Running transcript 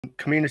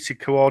Community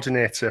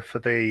Coordinator for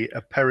the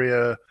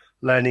Apereo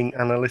Learning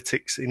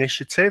Analytics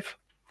Initiative.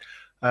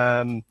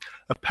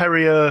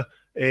 Apereo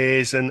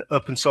is an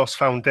open source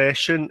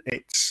foundation.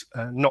 It's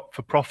a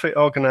not-for-profit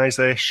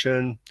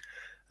organisation,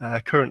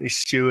 currently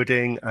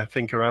stewarding, I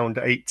think, around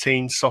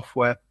 18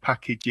 software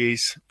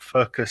packages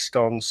focused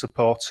on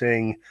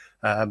supporting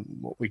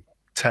what we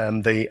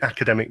term the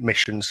academic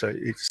mission. So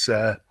it's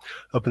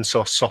open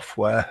source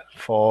software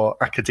for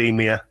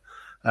academia.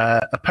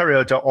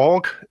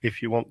 Apereo.org if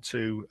you want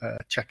to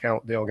check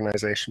out the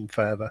organisation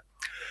further.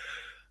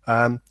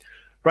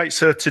 Right,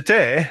 so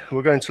today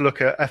we're going to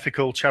look at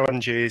ethical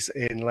challenges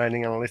in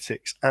learning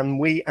analytics, and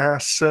we are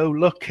so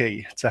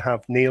lucky to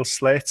have Niall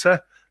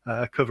Sclater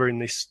covering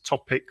this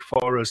topic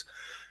for us.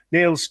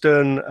 Niall's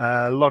done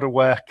a lot of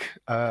work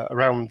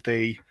around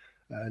the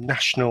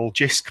National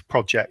JISC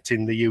project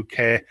in the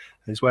UK.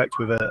 He's worked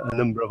with a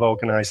number of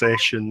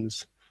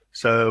organisations,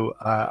 so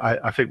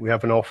I think we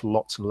have an awful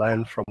lot to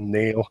learn from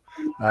Niall.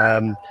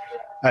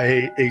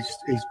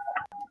 He's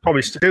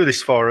promised to do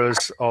this for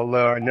us,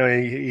 although I know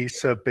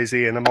he's so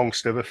busy, and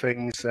amongst other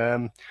things,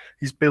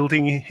 he's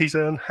building his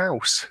own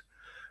house.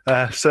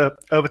 So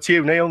over to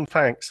you, Niall, and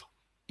thanks.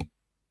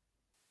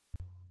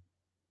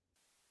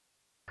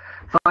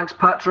 Thanks,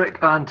 Patrick,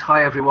 and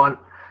hi, everyone.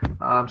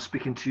 I'm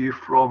speaking to you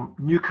from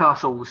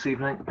Newcastle this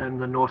evening in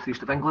the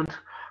northeast of England,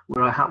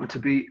 where I happen to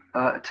be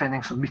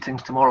attending some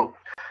meetings tomorrow.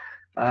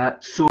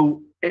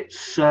 So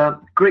it's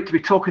great to be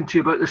talking to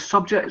you about this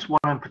subject. It's one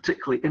I'm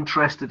particularly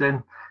interested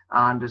in.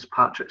 And as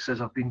Patrick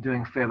says, I've been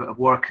doing a fair bit of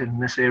work in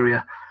this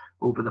area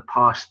over the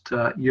past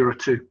year or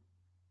two.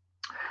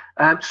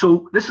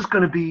 So this is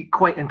going to be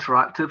quite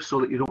interactive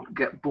so that you don't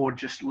get bored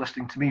just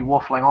listening to me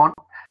waffling on,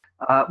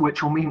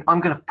 which will mean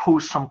I'm going to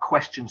pose some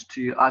questions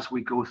to you as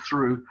we go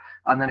through.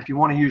 And then if you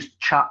want to use the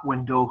chat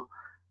window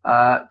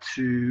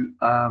to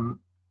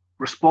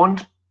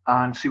respond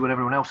and see what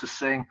everyone else is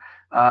saying,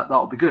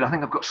 that'll be good. I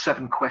think I've got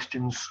 7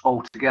 questions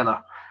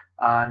altogether.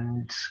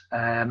 And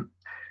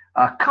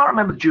I can't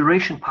remember the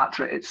duration,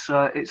 Patrick. It's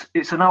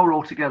an hour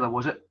altogether,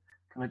 was it?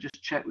 Can I just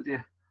check with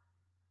you?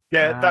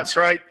 Yeah, that's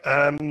right.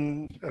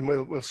 And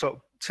we'll sort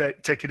of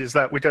take it as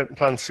that. We don't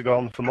plan to go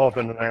on for more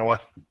than an hour.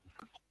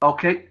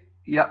 Okay.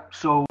 Yeah.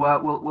 So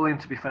we'll aim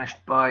to be finished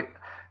by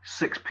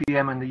 6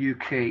 p.m. in the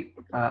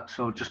UK.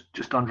 So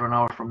just under an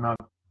hour from now.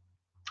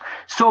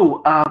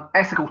 So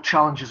ethical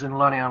challenges in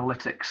learning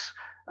analytics.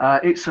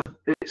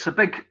 It's a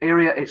big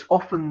area. It's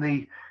often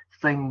the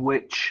thing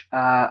which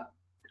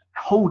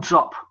holds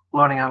up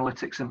learning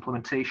analytics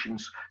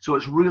implementations. So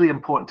it's really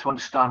important to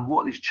understand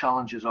what these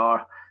challenges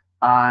are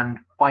and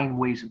find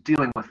ways of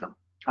dealing with them.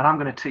 And I'm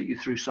going to take you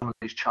through some of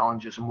these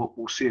challenges, and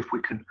we'll see if we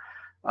can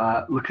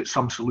look at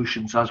some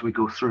solutions as we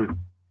go through.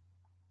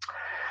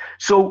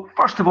 So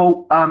first of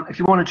all, if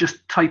you want to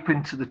just type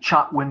into the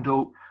chat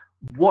window,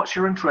 what's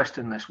your interest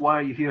in this? Why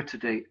are you here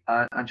today?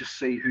 And just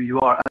say who you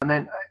are. And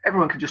then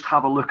everyone can just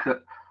have a look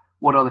at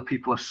what other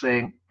people are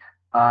saying,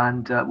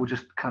 and we'll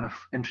just kind of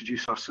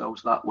introduce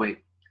ourselves that way.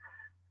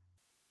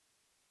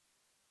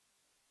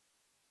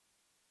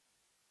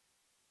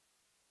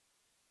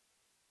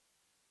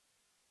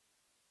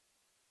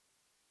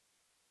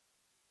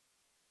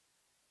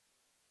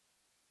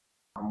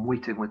 I'm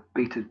waiting with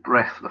bated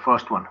breath for the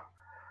first one.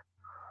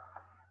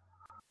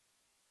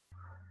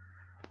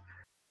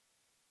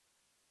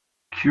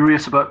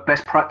 Curious about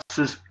best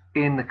practices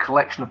in the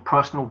collection of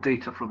personal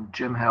data from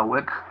Jim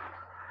Helwig.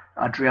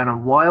 Adriana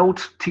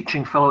Wild,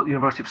 teaching fellow at the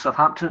University of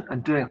Southampton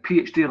and doing a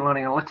PhD in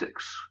learning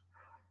analytics.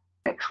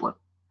 Excellent.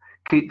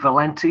 Kate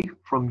Valenti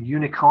from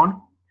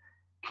Unicon,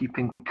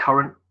 keeping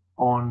current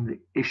on the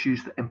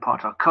issues that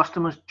impact our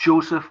customers.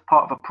 Joseph,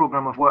 part of a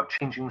program of work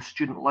changing the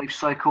student life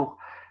cycle,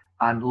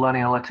 and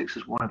learning analytics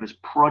is one of his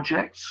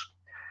projects.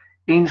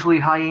 Ainsley,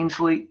 hi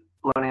Ainsley,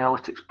 learning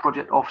analytics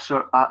project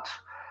officer at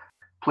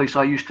place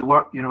I used to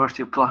work,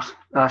 University of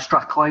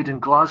Strathclyde in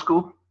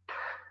Glasgow.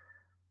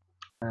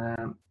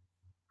 And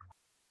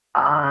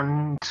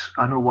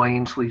I know why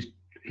Ainsley's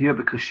here,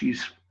 because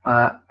she's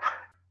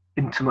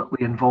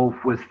intimately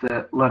involved with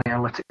the learning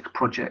analytics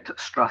project at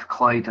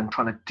Strathclyde and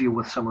trying to deal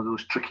with some of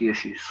those tricky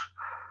issues.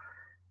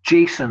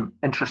 Jason,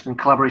 interested in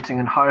collaborating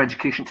in higher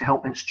education to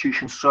help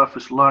institutions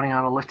surface learning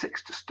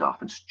analytics to staff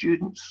and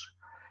students.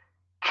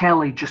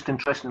 Kelly, just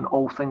interested in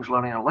all things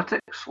learning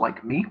analytics,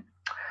 like me.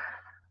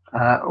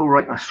 All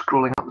right, I'm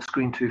scrolling up the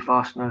screen too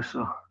fast now,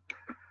 so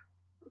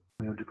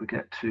where did we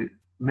get to?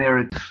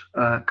 Merid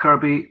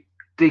Kirby,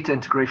 data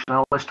integration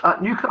analyst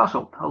at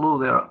Newcastle. Hello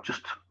there,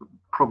 just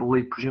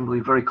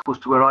presumably very close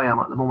to where I am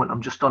at the moment.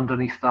 I'm just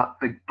underneath that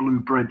big blue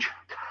bridge.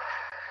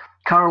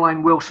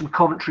 Caroline Wilson,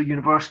 Coventry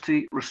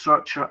University,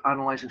 researcher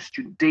analysing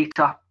student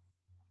data.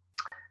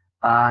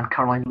 And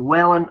Caroline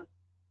Llewellyn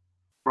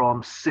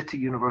from City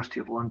University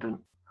of London,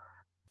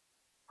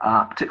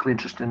 particularly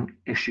interested in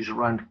issues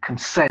around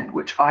consent,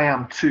 which I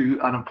am too,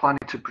 and I'm planning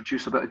to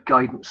produce a bit of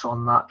guidance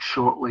on that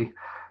shortly,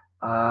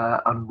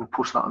 and we'll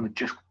post that on the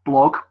JISC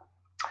blog.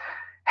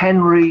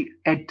 Henry,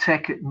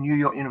 EdTech at New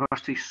York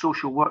University,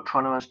 social work,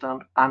 trying to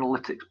understand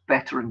analytics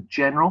better in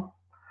general.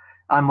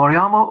 And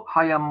Moriamo,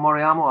 hi, I'm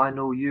Moriamo. I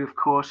know you, of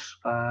course,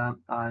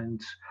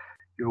 and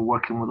you're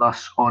working with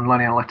us on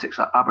learning analytics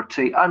at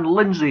Apereo. And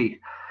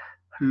Lindsay,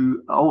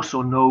 who I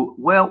also know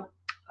well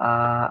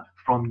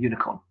from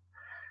Unicorn.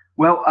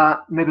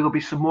 Well, maybe there'll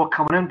be some more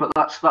coming in, but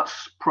that's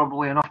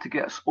probably enough to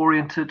get us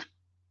oriented.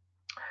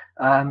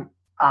 And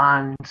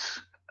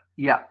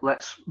yeah,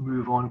 let's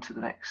move on to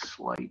the next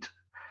slide.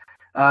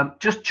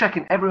 Just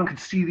checking, everyone can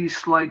see these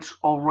slides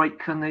all right,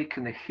 can they?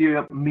 Can they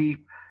hear me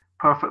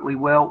perfectly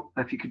well?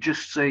 If you could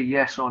just say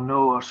yes or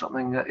no or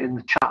something in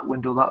the chat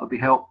window, that would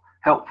be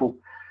helpful.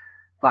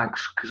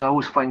 Thanks, because I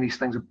always find these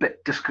things a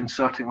bit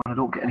disconcerting when I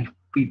don't get any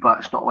feedback.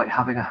 It's not like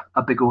having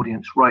a big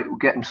audience. Right, we're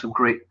getting some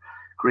great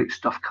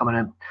stuff coming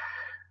in.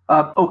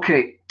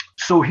 Okay,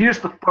 so here's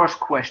the first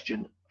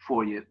question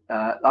for you.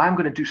 I'm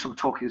going to do some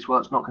talking as well.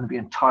 It's not going to be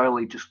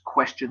entirely just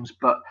questions,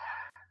 but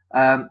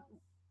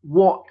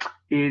what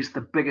is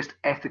the biggest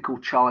ethical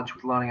challenge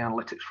with learning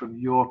analytics from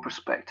your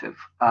perspective?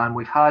 And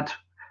we've had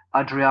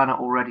Adriana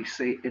already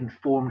say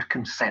informed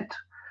consent.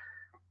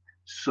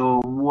 So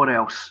what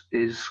else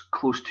is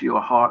close to your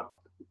heart?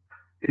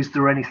 Is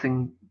there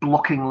anything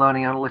blocking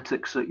learning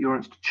analytics at your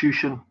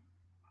institution?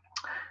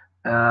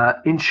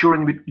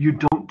 Ensuring you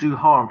don't do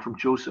harm, from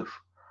Joseph.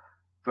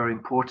 Very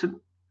important,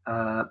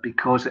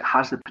 because it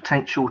has the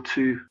potential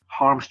to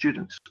harm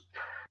students.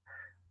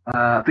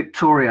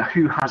 Victoria,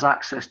 who has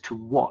access to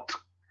what?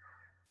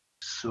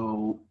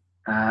 So,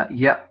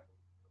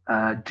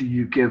 do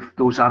you give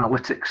those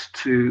analytics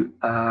to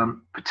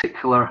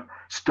particular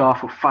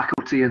staff or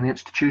faculty in the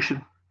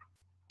institution?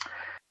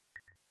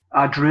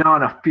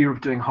 Adriana, fear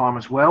of doing harm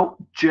as well.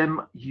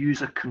 Jim,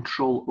 user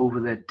control over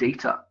their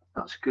data.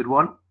 That's a good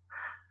one.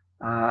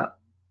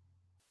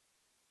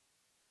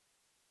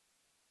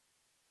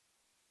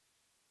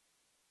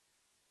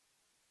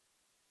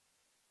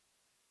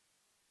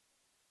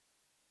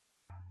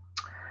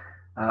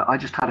 I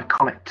just had a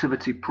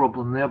connectivity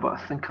problem there, but I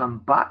think I'm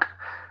back.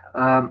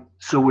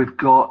 So we've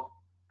got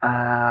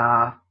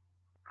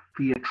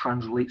fear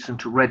translates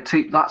into red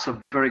tape. That's a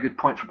very good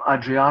point from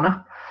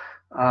Adriana.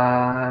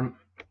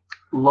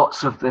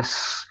 Lots of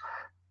these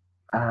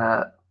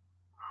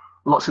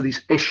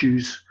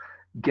issues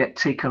get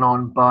taken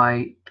on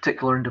by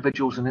particular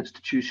individuals and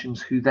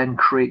institutions who then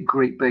create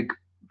great big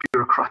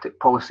bureaucratic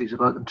policies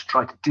about them to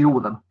try to deal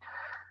with them.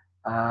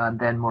 And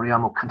then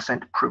Moriamo,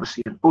 consent,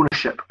 privacy, and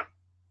ownership.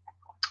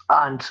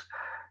 And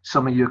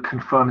some of you are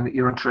confirming that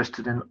you're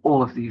interested in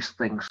all of these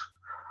things.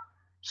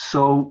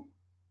 So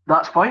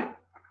that's fine.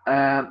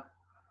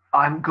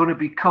 I'm going to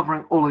be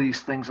covering all of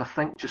these things, I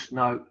think, just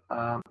now.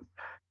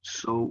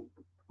 So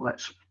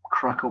let's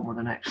crack on with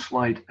the next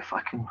slide. If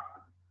I can,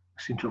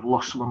 I seem to have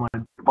lost some of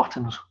my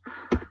buttons.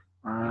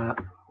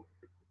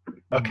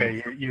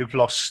 Okay, you've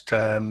lost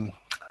the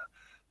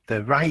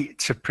right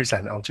to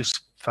present. I'll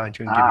just find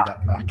you and give you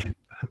that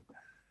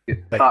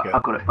back.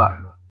 I've got it back.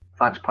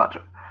 Thanks,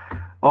 Patrick.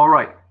 All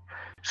right.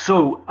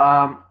 So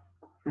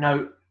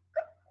now,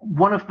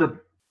 one of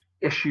the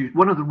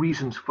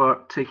reasons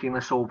for taking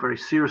this all very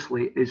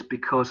seriously is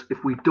because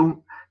if we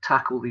don't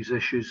tackle these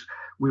issues,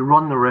 we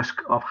run the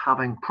risk of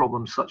having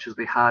problems such as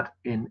they had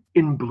in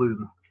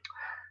Bloom.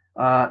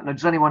 Now,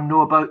 does anyone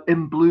know about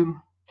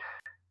Bloom?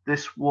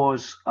 This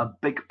was a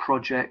big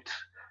project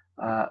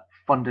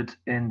funded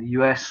in the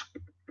US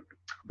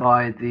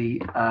by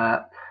the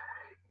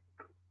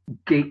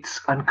Gates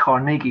and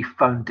Carnegie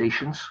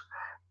Foundations.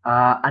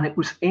 And it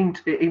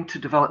aimed to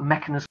develop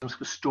mechanisms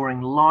for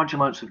storing large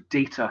amounts of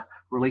data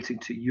relating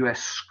to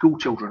US school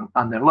children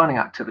and their learning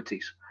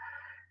activities.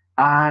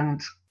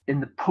 And in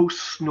the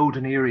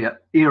post-Snowden era,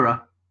 there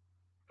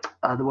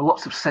were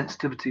lots of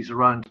sensitivities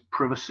around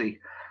privacy,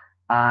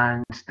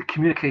 and the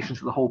communications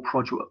of the whole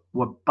project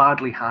were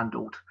badly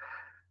handled.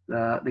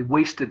 They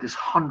wasted this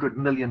 $100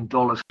 million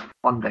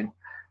funding.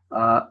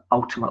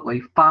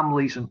 Ultimately,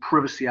 families and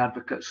privacy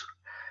advocates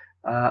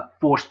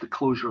forced the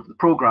closure of the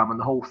program, and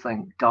the whole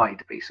thing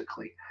died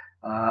basically,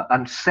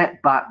 and set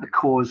back the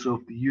cause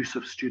of the use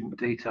of student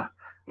data,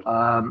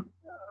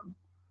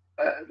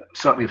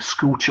 certainly of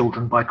school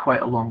children, by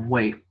quite a long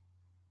way.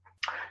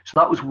 So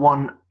that was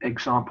one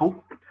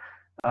example.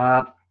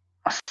 A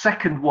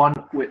second one,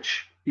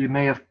 which you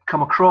may have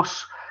come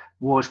across,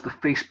 was the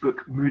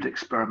Facebook mood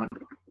experiment,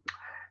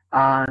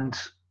 and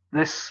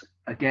this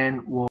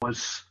again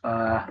was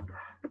a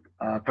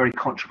very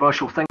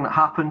controversial thing that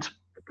happened.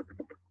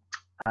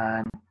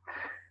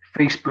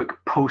 Facebook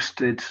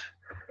posted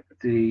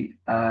the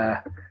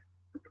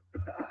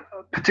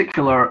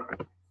particular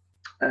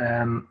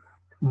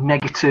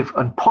negative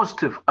and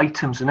positive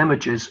items and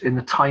images in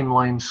the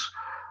timelines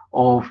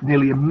of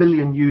nearly 1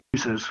 million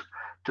users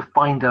to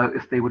find out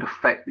if they would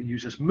affect the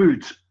users'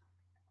 moods.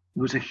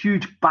 There was a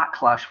huge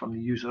backlash from the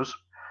users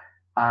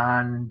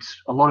and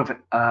a lot of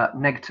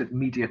negative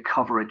media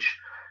coverage,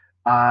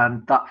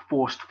 and that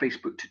forced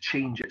Facebook to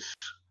change its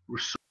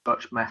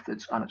research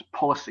methods and its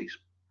policies.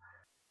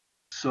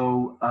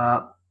 So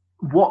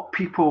what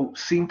people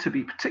seem to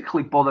be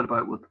particularly bothered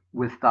about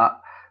with that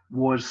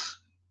was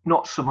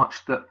not so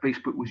much that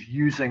Facebook was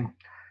using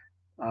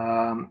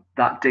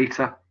that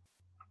data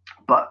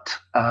but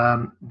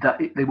that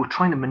they were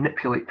trying to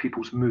manipulate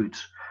people's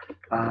moods,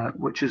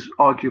 which is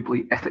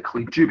arguably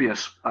ethically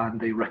dubious, and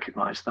they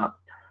recognise that.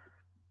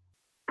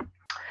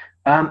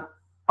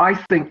 I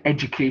think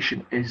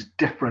education is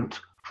different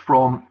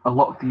from a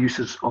lot of the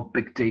uses of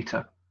big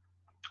data,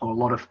 or a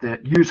lot of the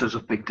users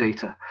of big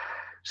data.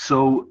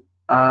 So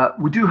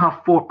we do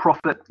have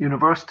for-profit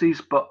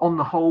universities, but on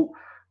the whole,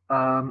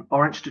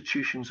 our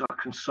institutions are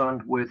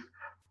concerned with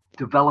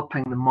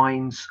developing the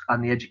minds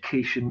and the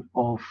education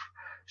of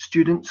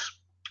students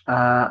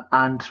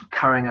and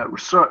carrying out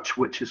research,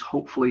 which is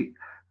hopefully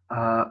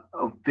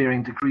of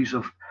varying degrees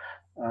of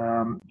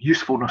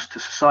usefulness to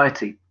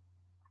society.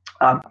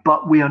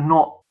 But we are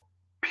not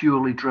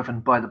purely driven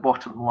by the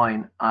bottom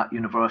line at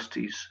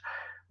universities.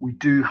 We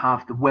do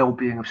have the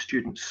well-being of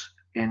students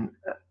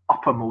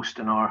uppermost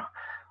in our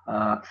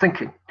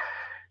thinking.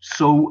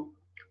 So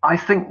I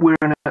think we're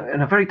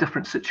in a very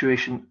different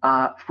situation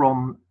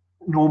from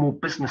normal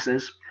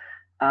businesses,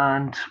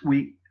 and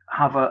we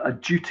have a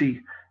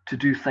duty to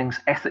do things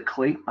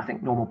ethically. I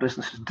think normal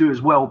businesses do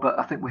as well, but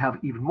I think we have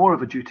even more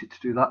of a duty to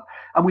do that,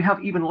 and we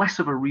have even less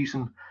of a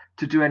reason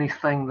to do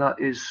anything that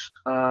is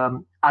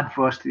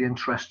adverse to the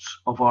interests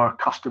of our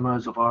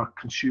customers, of our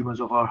consumers,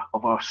 of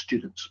our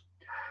students,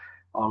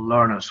 our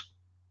learners.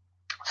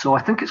 So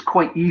I think it's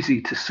quite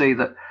easy to say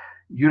that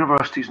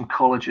universities and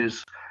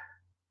colleges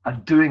are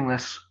doing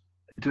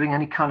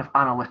any kind of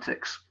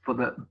analytics for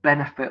the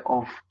benefit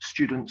of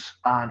students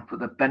and for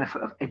the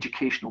benefit of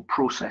educational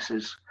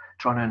processes,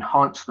 trying to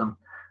enhance them,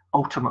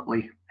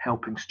 ultimately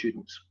helping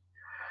students.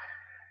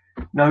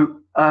 Now,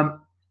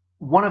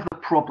 one of the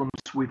problems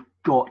we've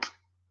got,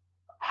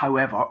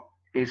 however,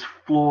 is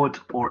flawed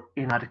or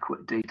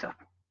inadequate data.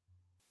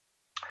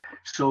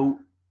 So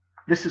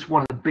this is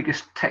one of the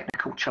biggest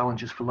technical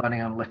challenges for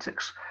learning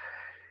analytics.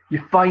 You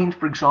find,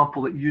 for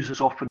example, that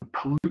users often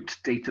pollute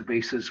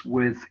databases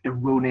with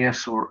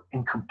erroneous or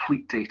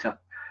incomplete data.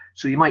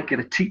 So you might get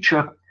a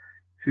teacher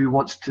who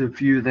wants to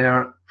view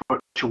their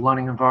virtual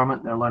learning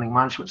environment, their learning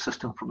management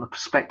system, from the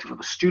perspective of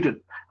a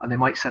student, and they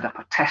might set up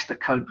a test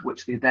account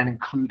which they then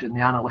include in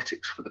the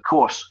analytics for the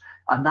course,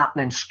 and that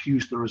then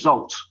skews the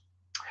results.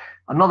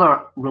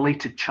 Another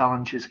related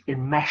challenge is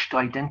enmeshed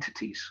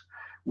identities,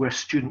 where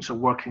students are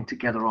working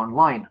together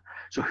online.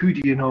 So who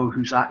do you know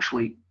who's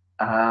actually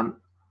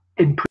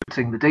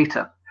inputting the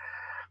data?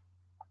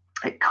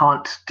 It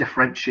can't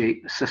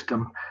differentiate the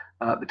system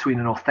between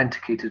an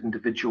authenticated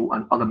individual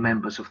and other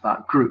members of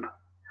that group.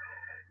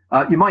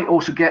 You might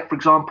also get, for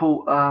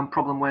example,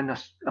 problem when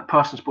a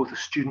person's both a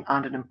student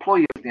and an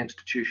employee of the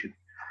institution.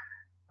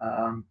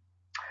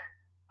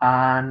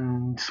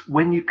 And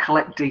when you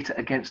collect data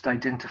against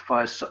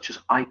identifiers such as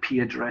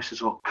IP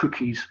addresses or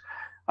cookies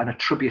and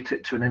attribute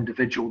it to an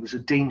individual, there's a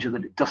danger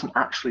that it doesn't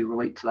actually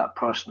relate to that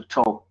person at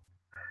all.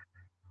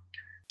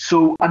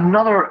 So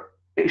another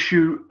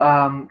issue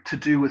to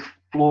do with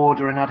flawed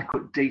or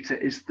inadequate data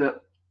is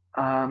that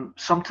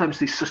sometimes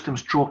these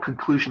systems draw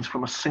conclusions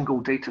from a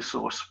single data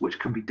source, which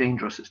can be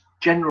dangerous. It's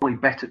generally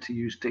better to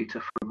use data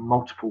from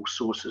multiple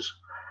sources.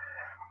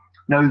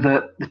 Now,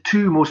 the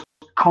two most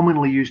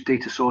commonly used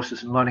data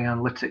sources in learning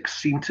analytics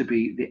seem to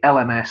be the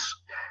LMS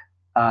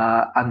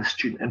and the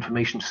student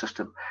information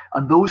system,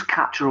 and those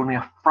capture only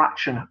a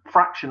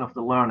fraction of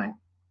the learning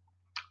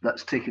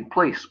that's taking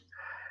place.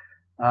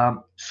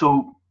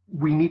 So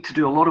we need to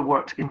do a lot of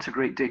work to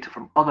integrate data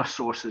from other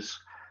sources,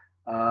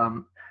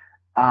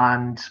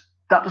 and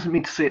that doesn't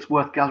mean to say it's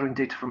worth gathering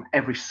data from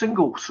every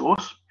single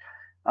source,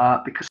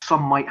 because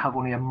some might have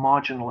only a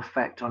marginal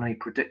effect on any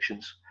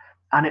predictions,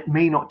 and it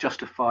may not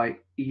justify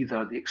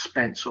either the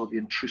expense or the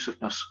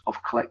intrusiveness of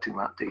collecting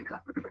that data.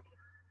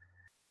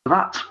 So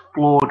that's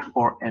flawed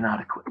or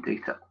inadequate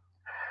data.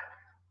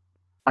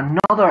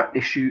 Another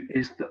issue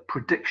is that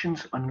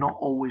predictions are not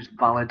always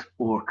valid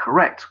or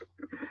correct.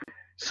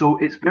 So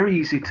it's very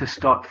easy to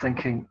start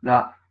thinking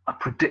that a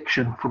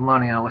prediction from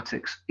learning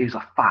analytics is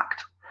a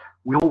fact.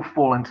 We all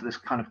fall into this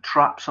kind of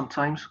trap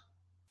sometimes,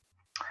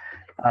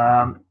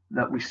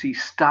 that we see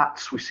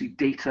stats, we see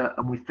data,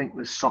 and we think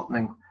there's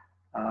something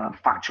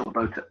factual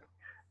about it.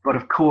 But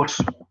of course,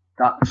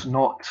 that's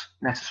not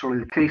necessarily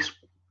the case.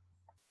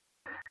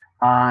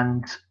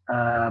 And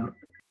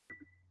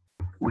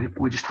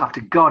we just have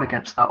to guard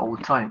against that all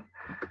the time.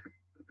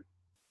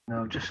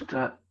 Now, just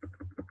got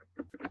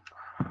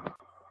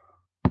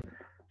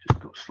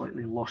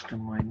slightly lost in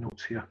my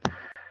notes here.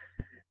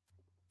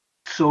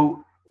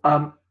 So,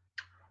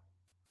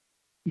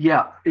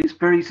 yeah, it's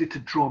very easy to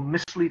draw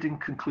misleading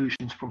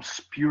conclusions from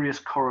spurious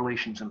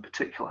correlations in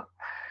particular.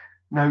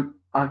 Now,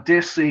 I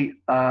dare say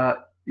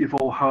you've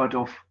all heard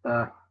of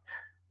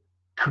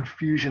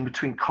confusion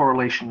between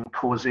correlation and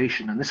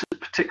causation, and this is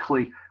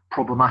particularly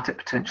problematic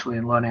potentially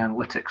in learning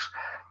analytics.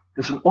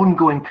 There's an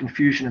ongoing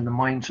confusion in the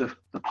minds of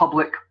the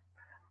public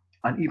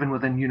and even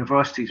within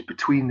universities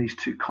between these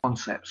two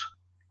concepts.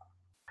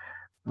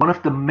 One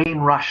of the main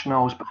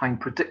rationales behind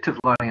predictive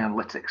learning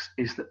analytics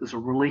is that there's a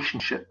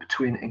relationship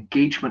between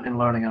engagement in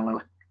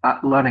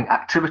learning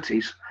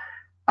activities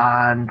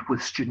and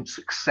with student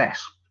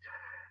success.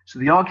 So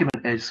the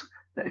argument is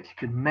that if you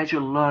can measure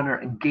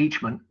learner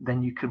engagement,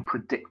 then you can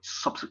predict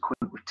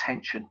subsequent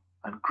retention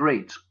and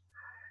grades.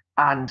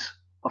 And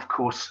of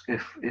course,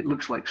 if it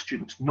looks like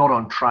students not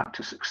on track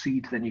to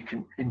succeed, then you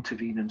can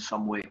intervene in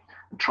some way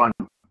and try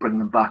and bring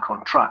them back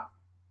on track.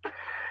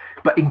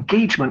 But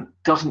engagement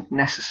doesn't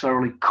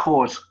necessarily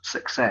cause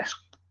success,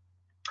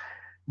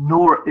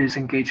 nor is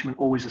engagement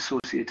always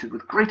associated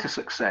with greater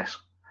success.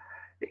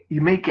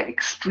 You may get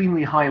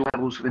extremely high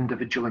levels of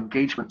individual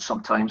engagement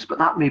sometimes, but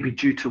that may be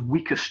due to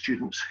weaker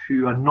students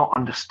who are not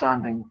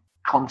understanding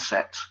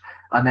concepts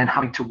and then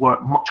having to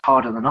work much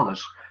harder than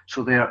others.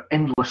 So they're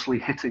endlessly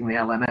hitting the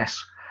LMS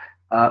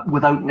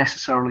without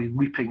necessarily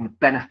reaping the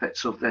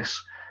benefits of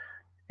this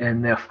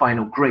in their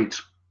final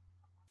grades.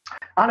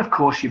 And of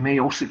course, you may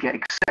also get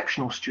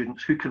exceptional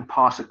students who can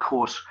pass a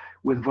course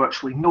with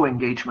virtually no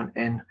engagement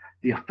in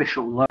the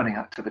official learning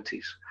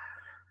activities.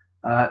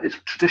 It's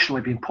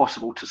traditionally been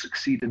possible to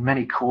succeed in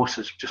many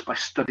courses just by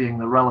studying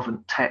the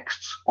relevant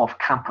texts off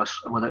campus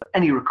and without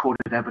any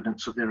recorded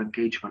evidence of their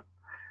engagement,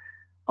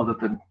 other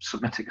than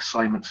submitting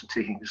assignments and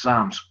taking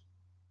exams.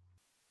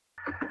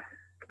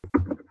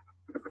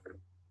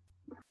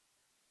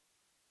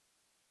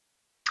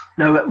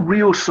 Now, at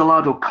Rio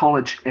Salado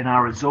College in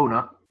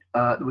Arizona,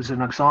 there was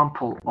an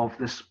example of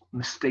this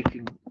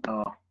mistaking,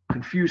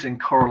 confusing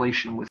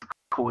correlation with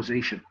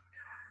causation.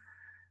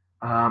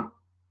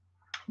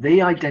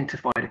 They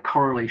identified a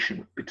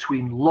correlation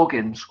between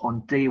logins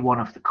on day one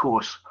of the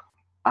course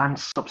and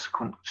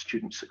subsequent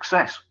student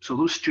success. So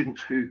those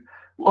students who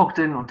logged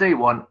in on day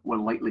one were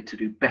likely to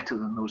do better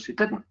than those who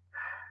didn't.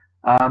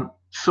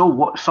 So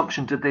what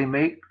assumption did they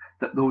make?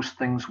 That those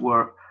things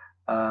were,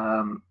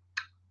 that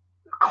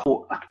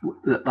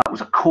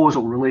was a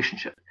causal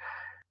relationship.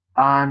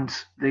 And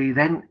they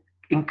then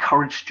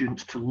encouraged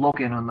students to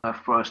log in on their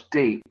first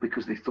day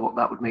because they thought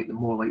that would make them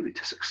more likely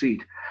to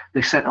succeed.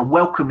 They sent a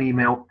welcome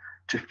email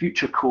to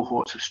future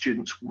cohorts of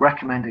students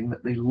recommending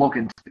that they log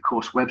into the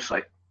course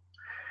website.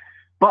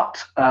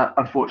 But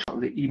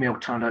unfortunately, the email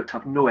turned out to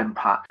have no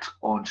impact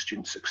on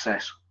student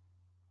success.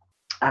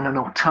 And an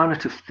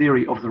alternative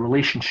theory of the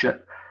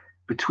relationship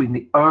between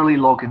the early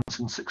logins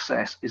and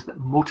success is that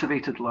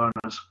motivated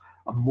learners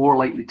are more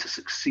likely to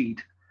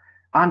succeed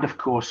and, of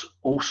course,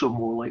 also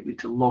more likely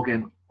to log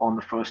in on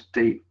the first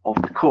day of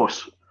the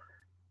course.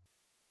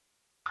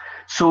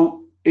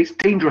 So it's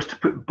dangerous to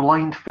put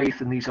blind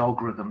faith in these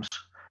algorithms.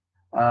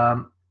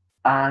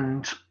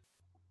 And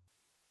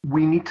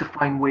we need to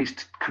find ways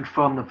to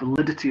confirm the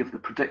validity of the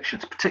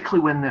predictions, particularly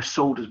when they're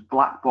sold as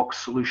black box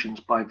solutions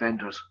by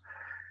vendors,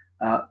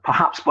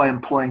 perhaps by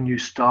employing new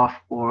staff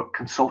or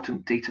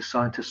consultant data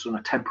scientists on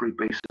a temporary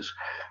basis.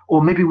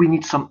 Or maybe we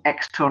need some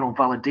external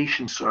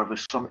validation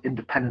service, some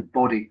independent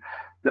body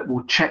that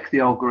will check the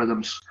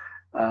algorithms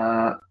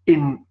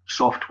in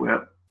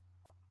software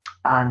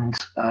and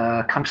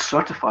kind of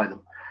certify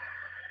them.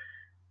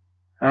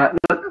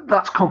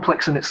 That's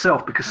complex in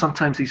itself because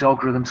sometimes these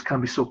algorithms can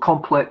be so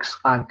complex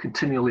and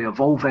continually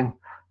evolving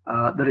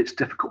that it's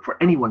difficult for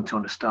anyone to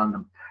understand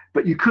them.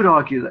 But you could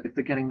argue that if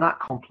they're getting that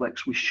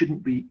complex, we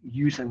shouldn't be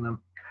using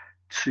them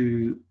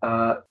to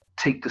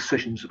take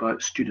decisions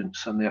about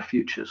students and their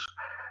futures.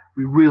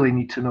 We really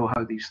need to know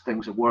how these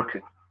things are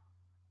working.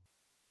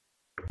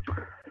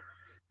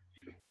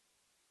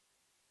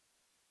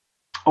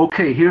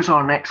 Okay, here's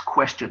our next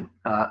question.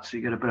 So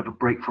you get a bit of a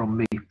break from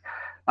me.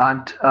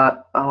 And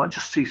I'll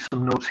just see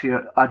some notes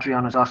here.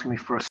 Adriana's asking me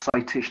for a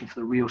citation for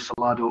the Rio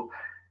Salado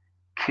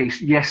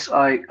case. Yes,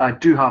 I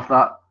do have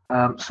that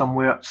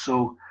somewhere.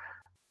 So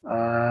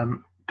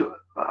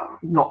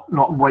not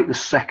right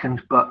this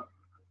second, but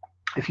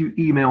if you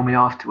email me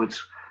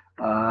afterwards,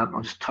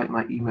 I'll just type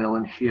my email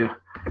in here,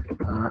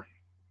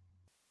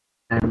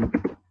 and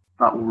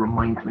that will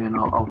remind me, and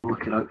I'll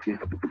look it out for you.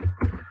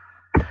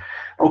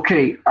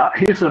 Okay,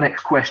 here's the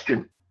next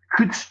question.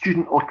 Could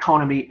student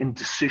autonomy in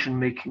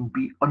decision-making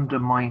be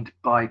undermined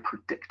by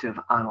predictive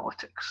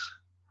analytics?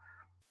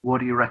 What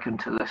do you reckon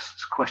to this?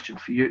 It's a question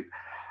for you.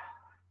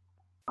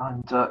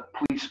 And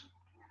please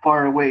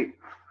fire away.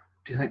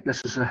 Do you think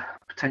this is a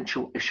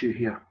potential issue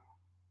here?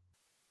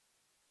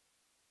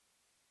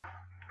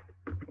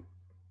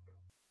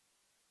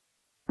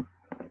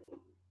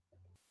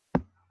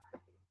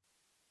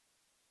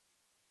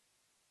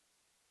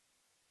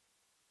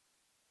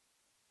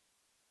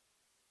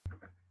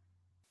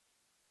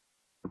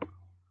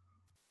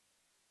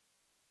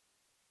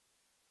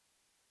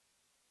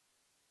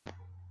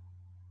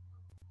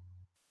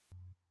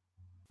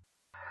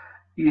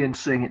 Ian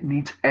saying it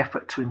needs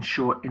effort to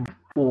ensure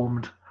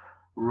informed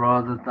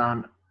rather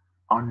than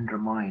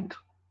undermined.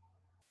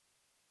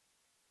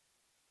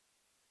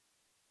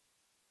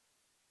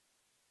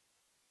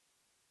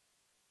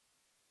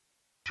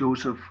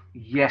 Joseph,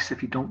 yes,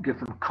 if you don't give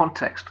them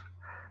context.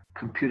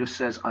 Computer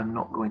says I'm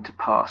not going to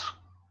pass.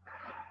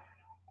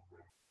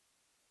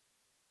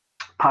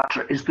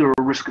 Patra, is there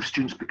a risk of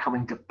students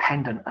becoming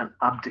dependent and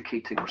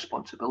abdicating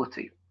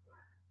responsibility?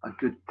 A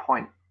good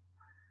point.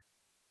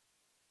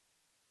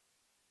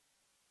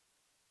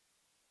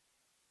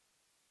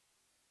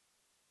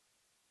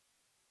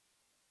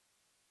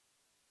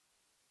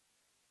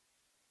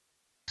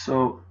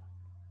 So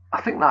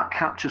I think that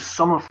captures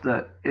some of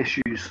the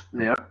issues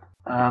there.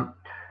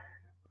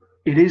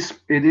 It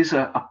is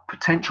a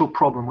potential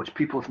problem which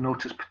people have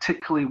noticed,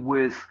 particularly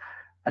with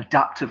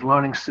adaptive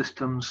learning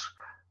systems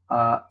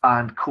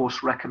and course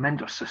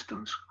recommender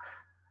systems.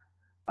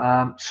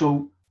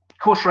 So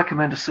course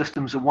recommender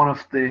systems are one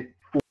of the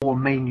 4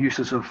 main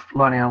uses of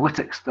learning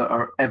analytics that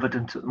are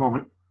evident at the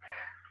moment,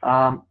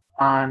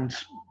 and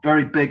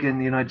very big in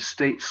the United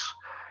States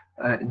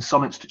in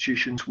some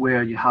institutions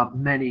where you have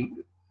many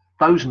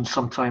thousands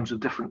sometimes of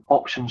different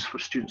options for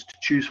students to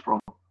choose from.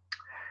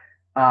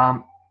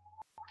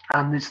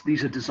 And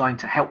these are designed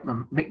to help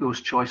them make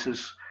those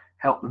choices,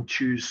 help them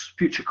choose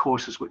future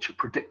courses which are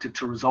predicted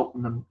to result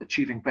in them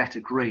achieving better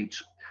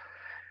grades.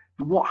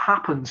 What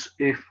happens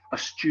if a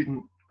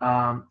student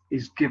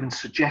is given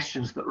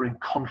suggestions that are in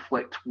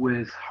conflict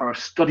with her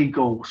study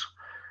goals?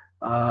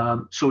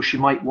 So she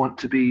might want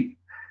to be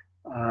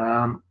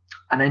an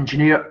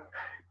engineer,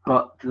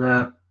 but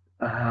the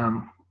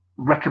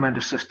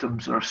recommender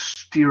systems are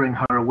steering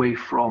her away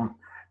from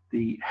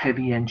the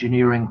heavy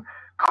engineering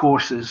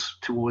courses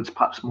towards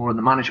perhaps more on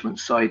the management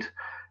side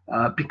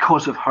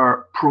because of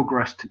her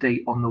progress to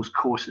date on those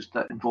courses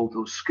that involve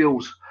those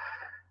skills.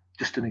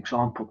 Just an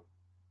example.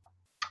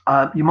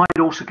 You might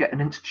also get an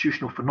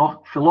institutional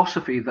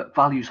philosophy that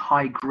values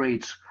high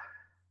grades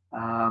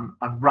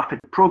and rapid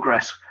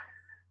progress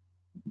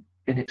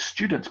in its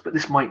students, but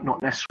this might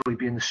not necessarily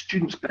be in the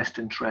student's best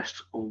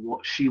interest or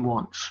what she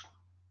wants.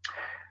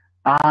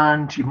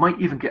 And you might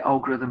even get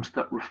algorithms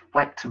that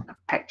reflect and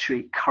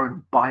perpetuate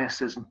current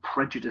biases and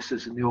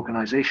prejudices in the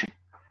organization.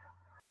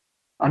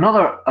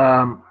 Another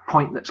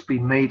point that's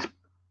been made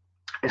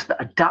is that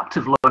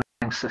adaptive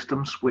learning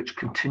systems, which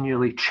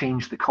continually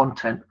change the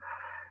content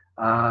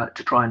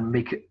to try and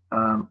make it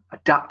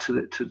adapt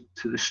to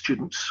the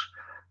student's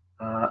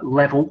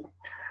level,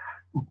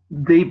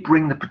 they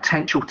bring the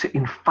potential to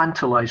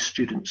infantilize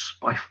students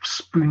by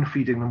spoon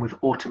feeding them with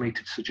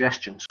automated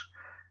suggestions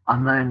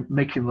and then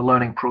making the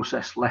learning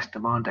process less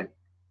demanding.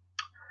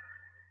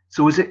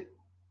 So is it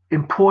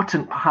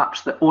important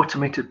perhaps that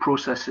automated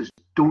processes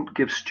don't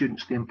give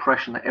students the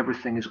impression that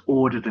everything is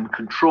ordered and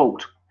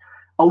controlled?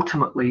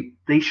 Ultimately,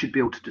 they should be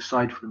able to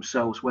decide for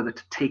themselves whether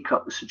to take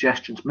up the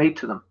suggestions made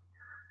to them.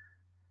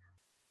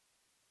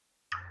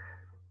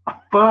 A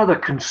further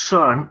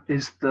concern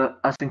is that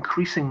as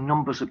increasing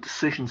numbers of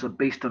decisions are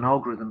based on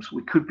algorithms,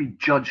 we could be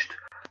judged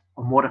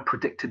on what are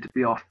predicted to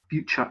be our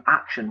future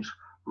actions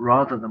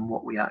rather than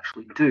what we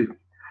actually do.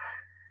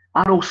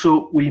 And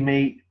also, we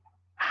may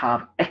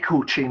have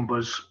echo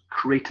chambers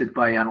created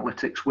by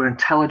analytics where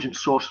intelligent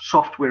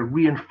software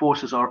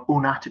reinforces our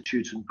own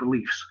attitudes and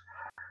beliefs.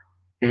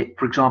 It,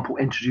 for example,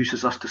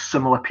 introduces us to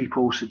similar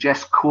people,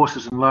 suggests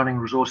courses and learning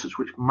resources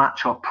which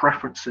match our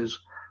preferences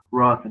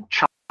rather than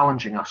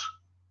challenging us.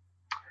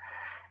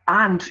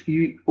 And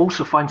you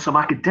also find some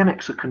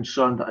academics are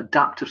concerned that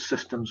adaptive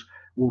systems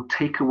will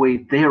take away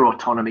their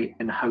autonomy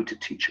in how to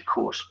teach a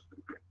course.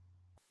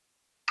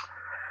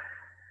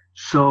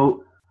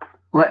 So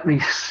let me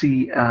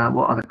see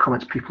what other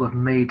comments people have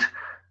made.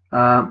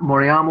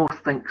 Moriamo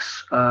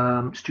thinks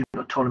student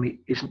autonomy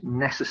isn't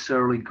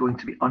necessarily going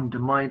to be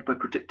undermined by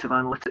predictive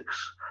analytics.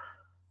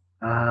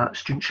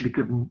 Students should be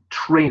given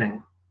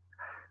training.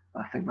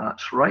 I think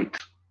that's right.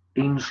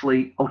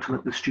 Ainsley,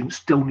 ultimately the students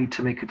still need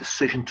to make a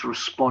decision to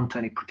respond to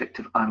any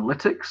predictive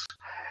analytics.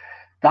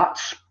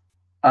 That's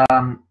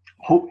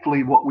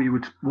hopefully what we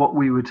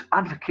would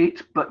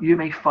advocate, but you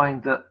may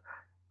find that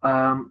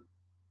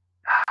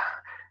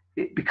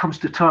it becomes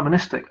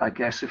deterministic, I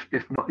guess,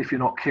 if you're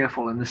not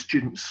careful, and the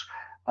students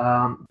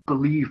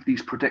believe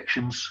these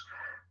predictions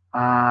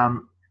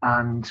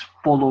and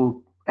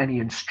follow any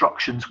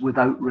instructions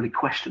without really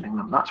questioning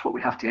them. That's what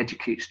we have to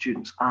educate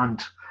students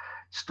and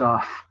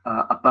staff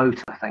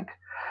about, I think.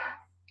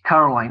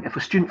 Caroline, if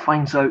a student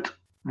finds out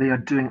they are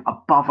doing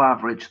above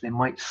average, they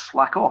might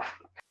slack off.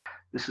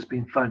 This has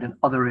been found in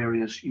other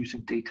areas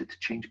using data to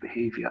change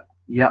behavior.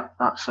 Yeah,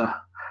 that's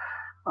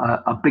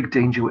a big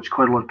danger which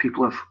quite a lot of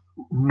people have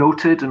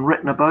noted and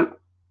written about.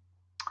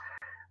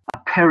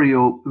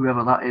 Apereo,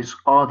 whoever that is,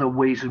 are there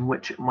ways in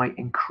which it might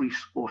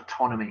increase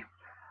autonomy?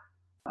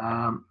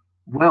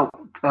 Well,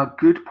 a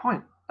good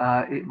point.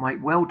 It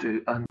might well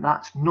do, and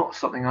that's not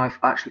something I've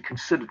actually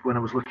considered when I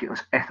was looking at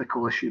this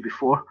ethical issue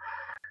before.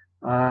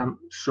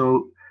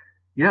 So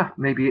yeah,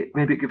 maybe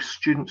it gives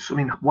students, I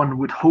mean, one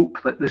would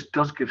hope that this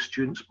does give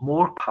students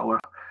more power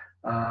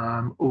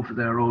over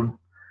their own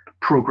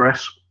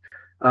progress.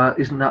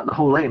 Isn't that the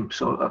whole aim?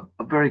 So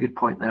a very good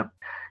point there.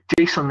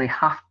 Jason, they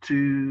have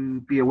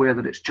to be aware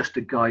that it's just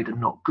a guide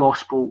and not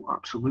gospel,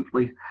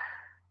 absolutely.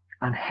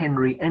 And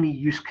Henry, any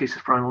use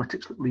cases for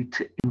analytics that lead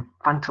to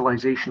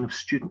infantilization of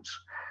students?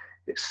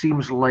 It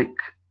seems like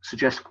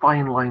suggests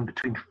fine line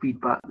between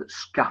feedback that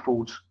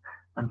scaffolds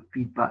and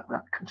feedback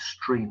that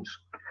constrains.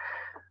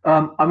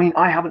 I mean,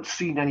 I haven't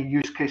seen any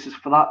use cases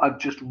for that. I've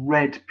just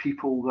read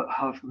people that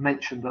have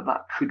mentioned that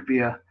that could be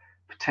a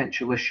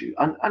potential issue.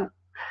 And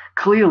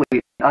clearly,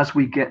 as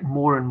we get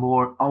more and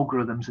more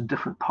algorithms in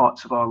different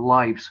parts of our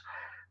lives,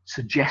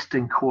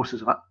 suggesting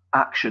courses of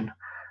action,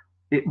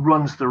 it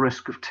runs the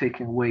risk of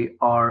taking away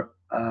our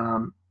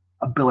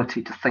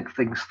ability to think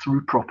things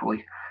through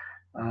properly,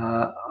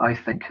 I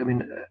think. I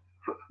mean,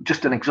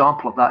 just an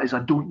example of that is I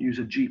don't use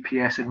a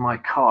GPS in my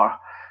car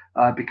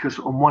because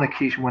on one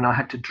occasion when I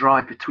had to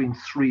drive between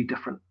 3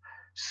 different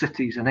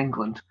cities in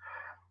England,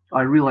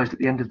 I realized at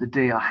the end of the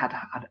day I had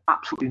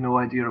absolutely no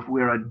idea of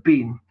where I'd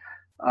been,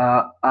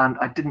 and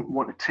I didn't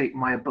want to take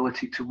my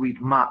ability to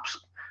read maps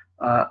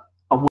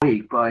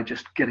away by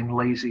just getting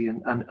lazy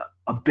and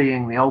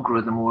obeying the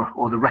algorithm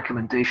or the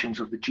recommendations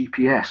of the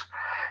GPS.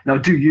 Now, I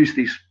do use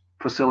these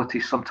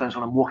facilities sometimes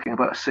when I'm walking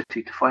about a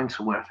city to find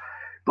somewhere,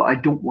 but I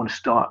don't want to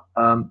start.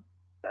 I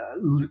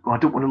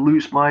don't want to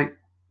lose my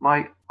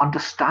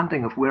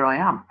understanding of where I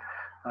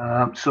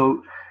am.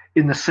 So,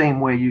 in the same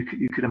way, you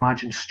could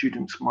imagine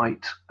students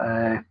might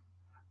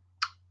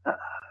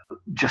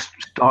just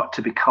start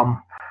to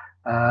become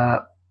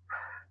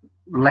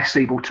less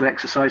able to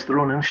exercise their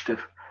own initiative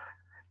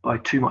by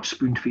too much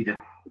spoon feeding.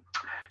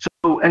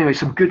 So anyway,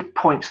 some good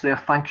points there,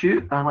 thank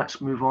you. And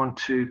let's move on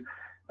to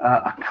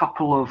a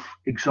couple of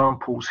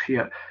examples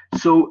here.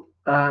 So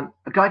a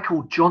guy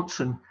called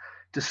Johnson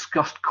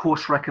discussed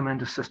course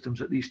recommender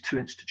systems at these 2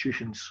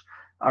 institutions,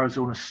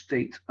 Arizona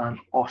State and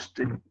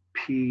Austin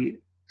Peay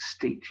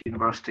State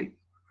University.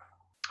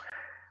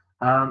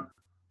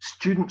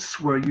 Students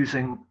were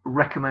using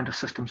recommender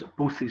systems at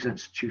both these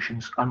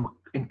institutions and were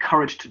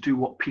encouraged to do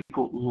what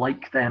people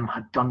like them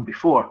had done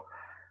before.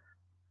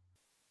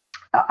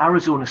 At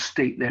Arizona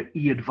State, their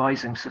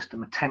e-advising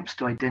system attempts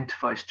to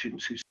identify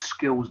students whose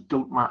skills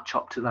don't match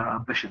up to their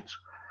ambitions.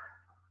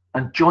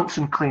 And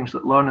Johnson claims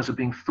that learners are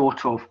being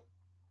thought of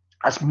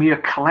as mere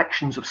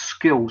collections of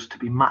skills to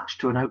be matched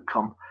to an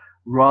outcome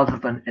rather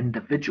than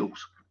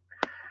individuals.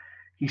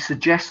 He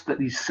suggests that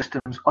these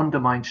systems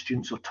undermine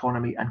students'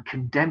 autonomy and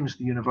condemns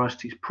the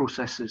university's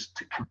processes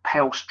to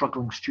compel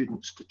struggling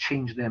students to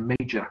change their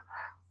major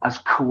as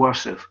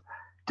coercive,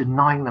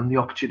 denying them the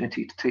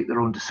opportunity to take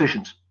their own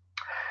decisions.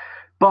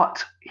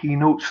 But he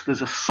notes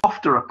there's a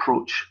softer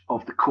approach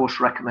of the course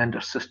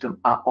recommender system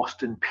at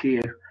Austin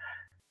Peay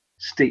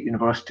State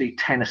University,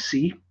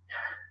 Tennessee.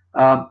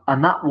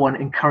 And that one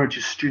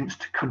encourages students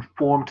to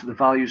conform to the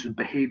values and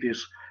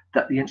behaviors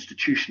that the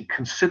institution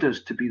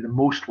considers to be the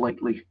most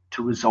likely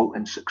to result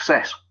in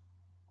success.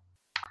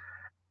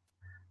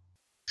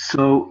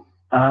 So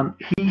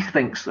he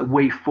thinks the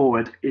way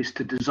forward is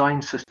to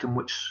design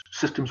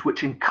systems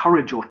which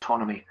encourage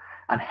autonomy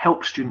and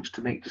help students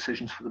to make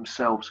decisions for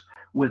themselves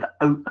without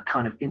a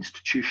kind of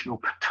institutional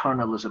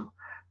paternalism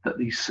that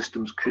these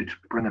systems could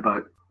bring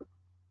about.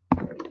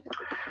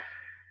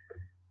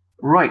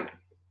 Right,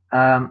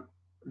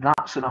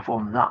 that's enough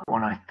on that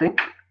one, I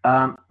think.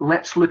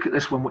 Let's look at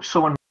this one, which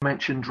someone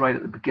mentioned right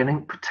at the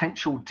beginning,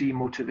 potential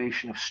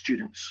demotivation of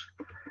students.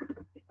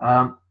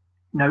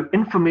 Now,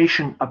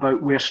 information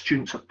about where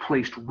students are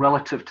placed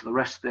relative to the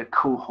rest of their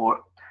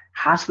cohort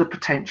has the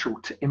potential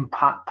to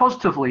impact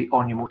positively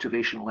on your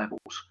motivation levels.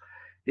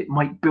 It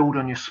might build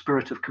on your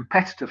spirit of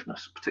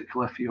competitiveness,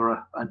 particularly if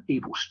you're an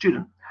able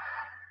student.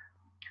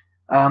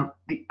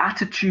 The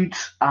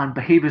attitudes and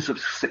behaviors of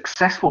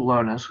successful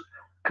learners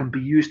can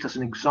be used as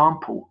an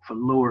example for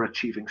lower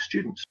achieving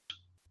students.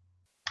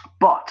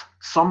 But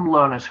some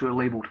learners who are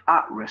labelled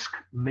at risk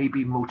may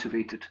be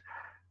motivated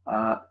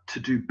to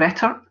do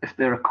better if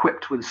they're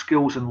equipped with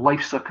skills and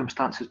life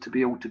circumstances to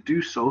be able to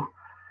do so.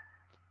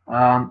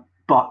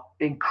 But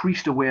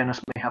increased awareness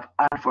may have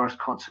adverse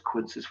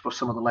consequences for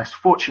some of the less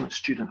fortunate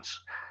students.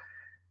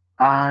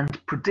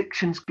 And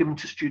predictions given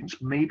to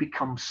students may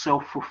become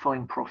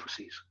self-fulfilling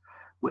prophecies,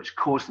 which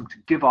cause them to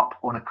give up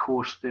on a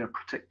course they're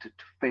predicted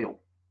to fail.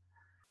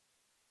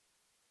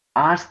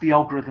 As the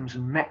algorithms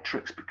and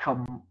metrics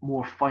become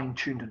more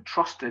fine-tuned and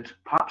trusted,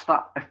 perhaps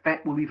that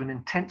effect will even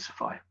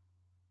intensify.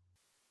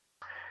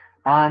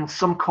 And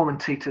some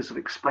commentators have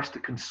expressed a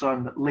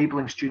concern that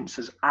labelling students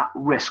as at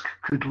risk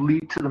could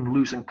lead to them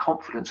losing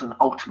confidence and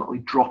ultimately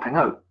dropping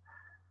out.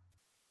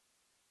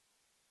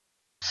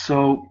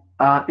 So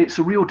it's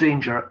a real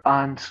danger.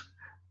 And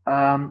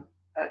I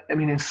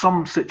mean, in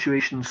some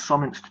situations,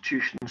 some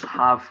institutions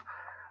have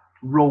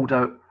rolled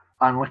out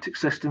analytic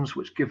systems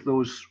which give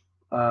those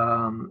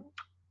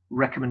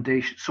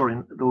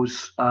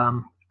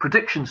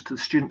predictions to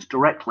the students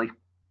directly,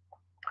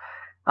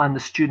 and the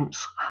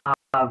students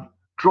have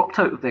dropped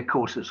out of their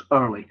courses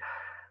early.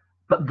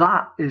 But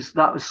that is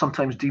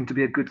sometimes deemed to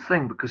be a good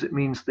thing, because it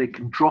means they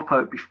can drop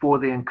out before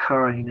they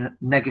incur any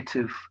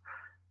negative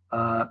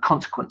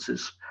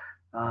consequences,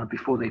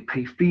 before they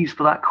pay fees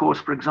for that course,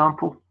 for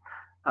example,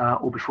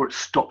 or before it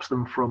stops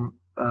them from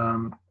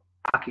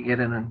packing it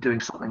in and doing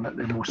something that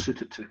they're more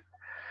suited to.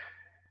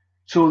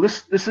 So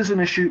this is an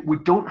issue. We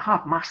don't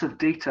have massive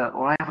data,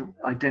 or I haven't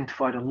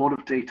identified a lot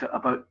of data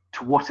about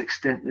to what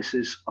extent this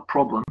is a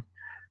problem,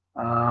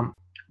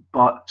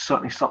 but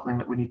certainly something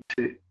that we need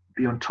to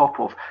be on top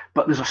of.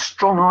 But there's a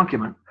strong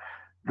argument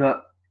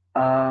that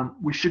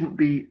we shouldn't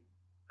be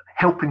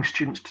helping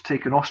students to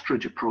take an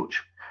ostrich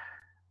approach.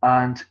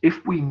 And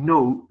if we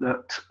know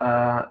that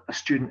a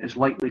student is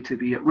likely to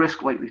be at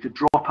risk, likely to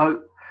drop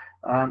out,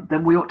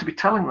 then we ought to be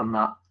telling them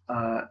that,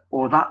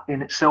 or that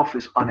in itself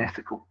is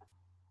unethical.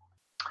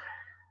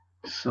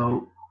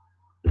 So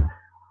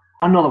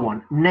another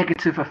one,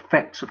 negative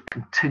effects of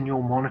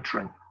continual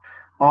monitoring.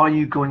 Are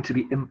you going to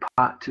be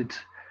impacted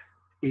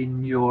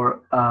in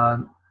your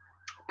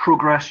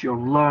progress, your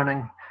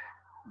learning,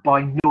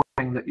 by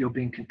knowing that you're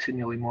being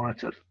continually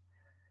monitored?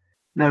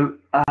 Now,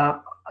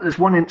 there's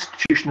one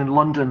institution in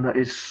London that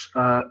is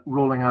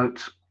rolling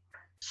out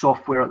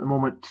software at the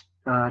moment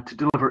to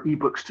deliver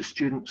ebooks to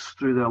students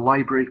through their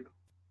library,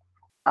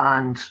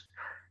 and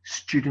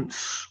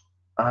students'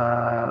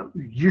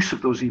 use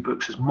of those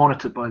ebooks is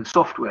monitored by the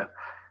software.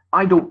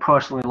 I don't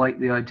personally like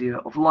the idea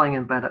of lying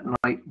in bed at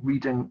night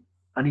reading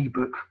an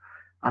ebook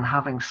and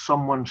having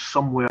someone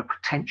somewhere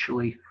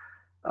potentially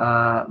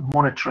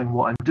monitoring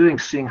what I'm doing,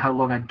 seeing how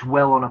long I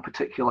dwell on a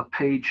particular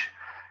page.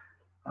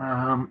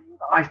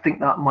 I think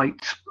that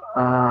might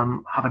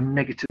have a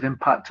negative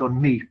impact on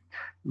me.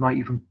 Might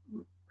even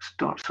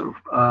start sort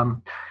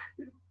of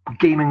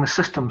gaming the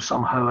system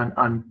somehow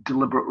and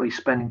deliberately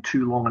spending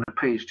too long on a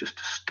page just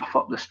to stuff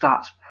up the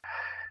stats.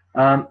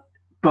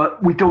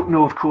 But we don't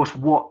know, of course,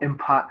 what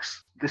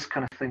impacts this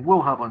kind of thing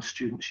will have on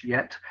students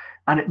yet.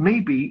 And it may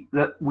be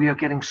that we are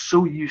getting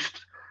so used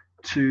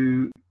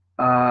to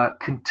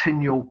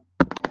continual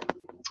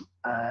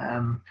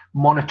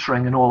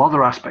monitoring in all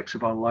other aspects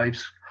of our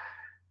lives,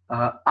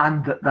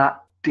 and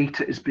that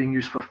data is being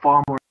used for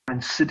far more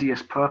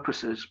insidious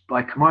purposes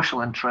by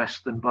commercial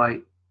interests than by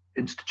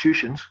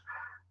institutions,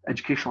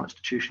 educational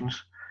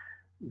institutions,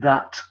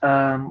 that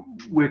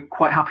we're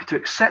quite happy to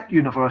accept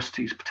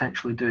universities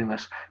potentially doing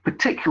this,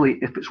 particularly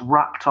if it's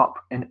wrapped up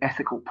in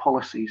ethical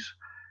policies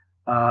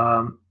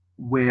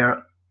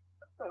where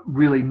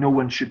really no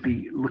one should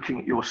be looking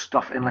at your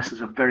stuff unless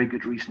there's a very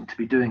good reason to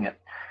be doing it.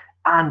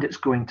 And it's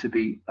going to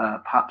be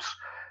perhaps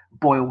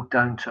boiled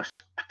down to a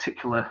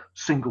particular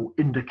single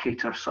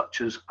indicator,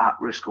 such as at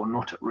risk or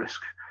not at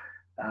risk.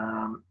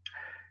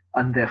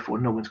 And therefore,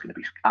 no one's going to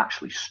be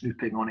actually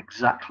snooping on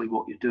exactly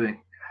what you're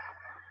doing.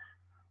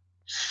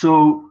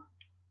 So,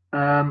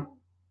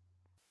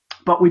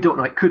 but we don't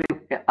know. It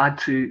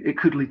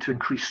could lead to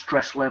increased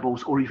stress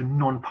levels or even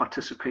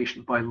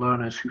non-participation by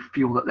learners who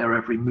feel that their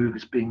every move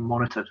is being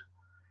monitored.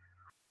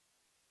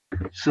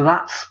 So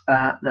that's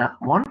that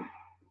one.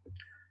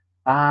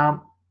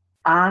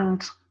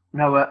 And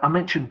now I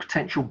mentioned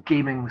potential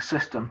gaming the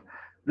system.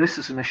 This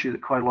is an issue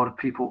that quite a lot of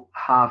people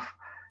have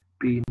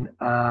been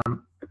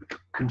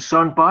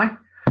concerned by.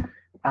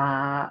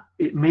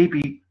 It may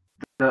be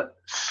that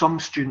some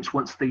students,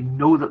 once they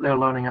know that their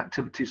learning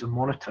activities are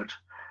monitored,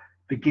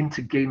 begin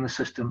to game the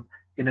system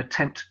in an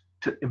attempt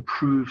to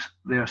improve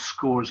their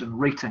scores and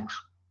ratings.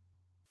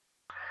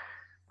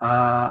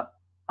 A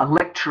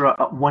lecturer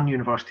at one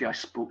university I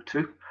spoke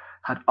to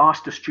had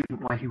asked a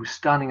student why he was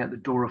standing at the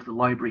door of the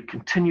library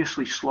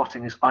continuously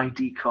slotting his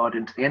ID card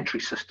into the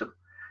entry system.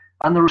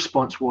 And the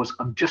response was,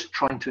 "I'm just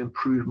trying to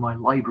improve my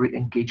library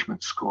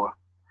engagement score."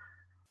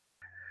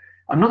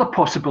 Another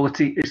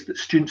possibility is that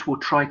students will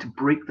try to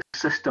break the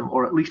system,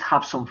 or at least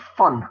have some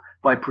fun,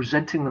 by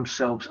presenting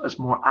themselves as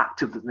more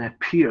active than their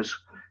peers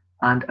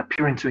and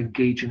appearing to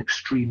engage in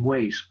extreme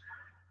ways.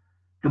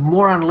 The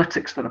more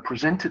analytics that are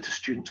presented to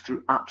students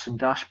through apps and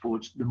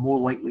dashboards, the more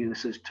likely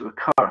this is to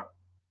occur.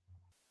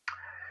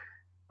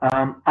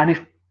 And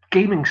if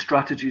gaming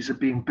strategies are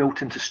being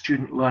built into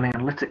student learning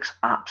analytics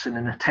apps in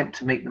an attempt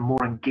to make them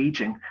more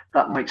engaging,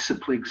 that might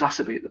simply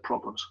exacerbate the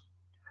problems.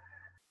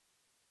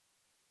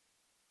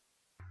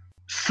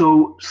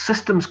 So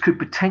systems could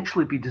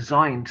potentially be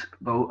designed,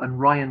 though, and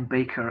Ryan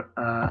Baker,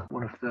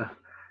 one of the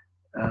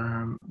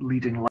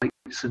leading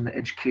lights in the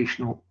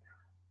educational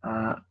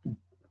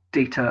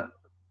data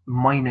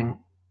mining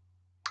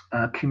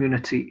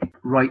community,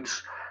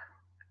 writes,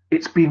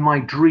 "It's been my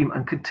dream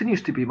and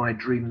continues to be my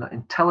dream that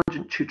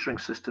intelligent tutoring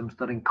systems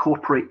that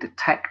incorporate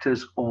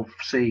detectors of,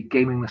 say,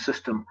 gaming the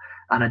system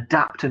and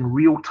adapt in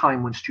real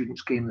time when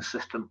students game the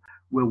system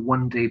will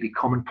one day be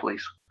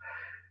commonplace."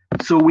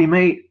 So we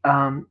may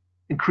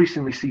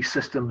increasingly see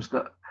systems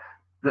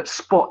that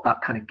spot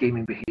that kind of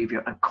gaming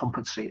behavior and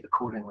compensate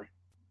accordingly.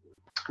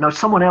 Now,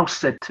 someone else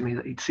said to me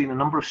that he'd seen a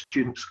number of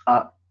students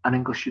at an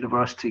English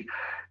university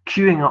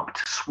queuing up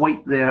to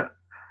swipe their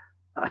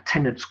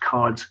attendance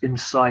cards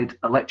inside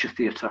a lecture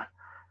theatre,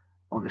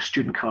 or the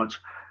student cards,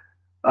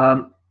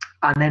 and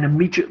then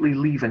immediately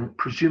leaving,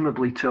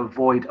 presumably to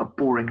avoid a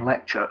boring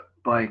lecture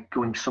by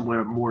going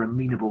somewhere more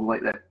amenable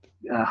like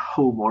their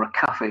home or a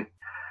cafe.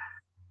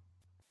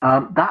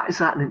 That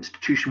is at an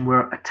institution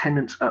where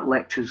attendance at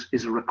lectures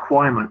is a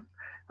requirement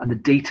and the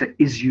data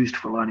is used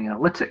for learning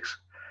analytics.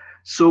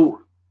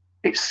 So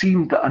it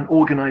seemed that an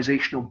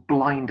organizational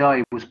blind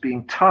eye was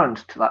being turned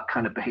to that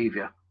kind of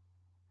behavior.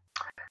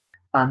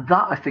 And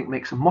that, I think,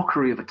 makes a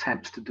mockery of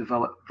attempts to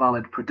develop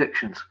valid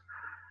predictions.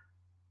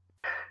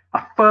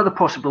 A further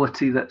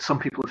possibility that some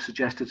people have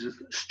suggested is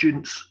that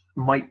students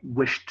might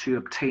wish to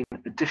obtain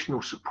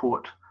additional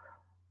support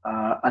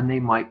and they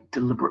might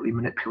deliberately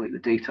manipulate the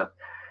data.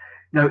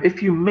 Now,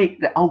 if you make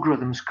the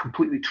algorithms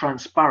completely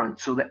transparent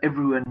so that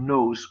everyone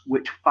knows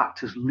which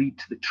factors lead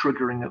to the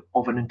triggering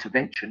of an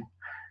intervention,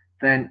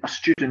 then a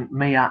student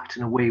may act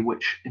in a way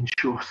which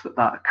ensures that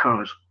that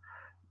occurs.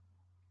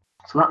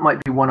 So that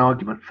might be one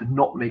argument for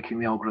not making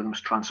the algorithms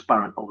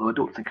transparent, although I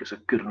don't think it's a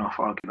good enough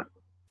argument.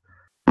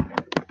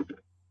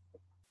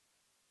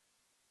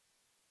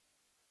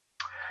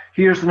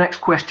 Here's the next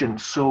question.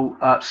 So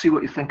see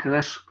what you think of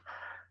this.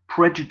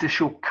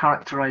 Prejudicial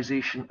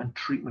characterization and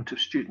treatment of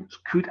students.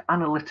 Could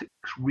analytics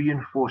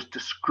reinforce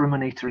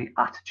discriminatory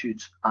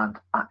attitudes and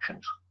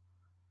actions?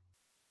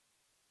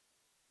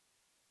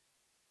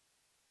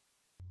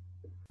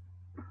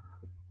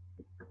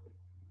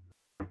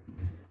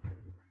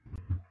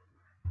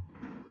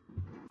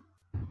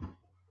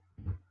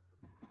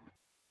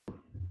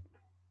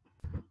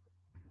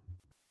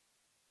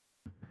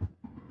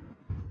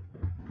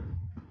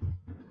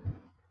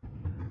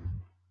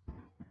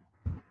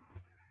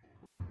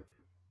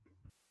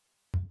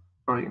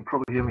 Sorry, you can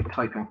probably hear me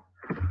typing.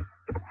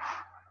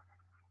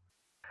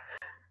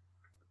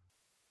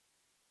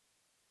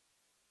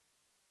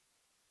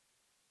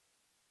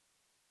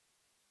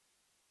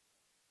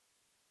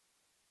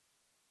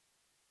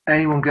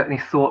 Anyone get any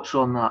thoughts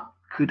on that?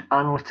 Could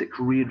analytics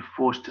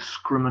reinforce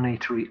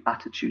discriminatory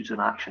attitudes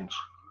and actions?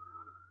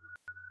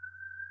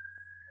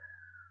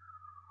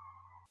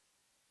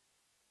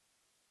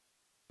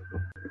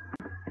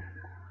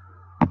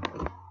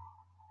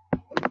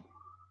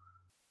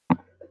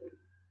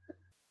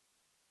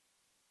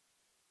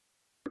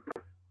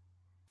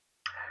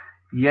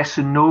 Yes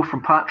and no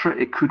from Patrick.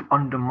 It could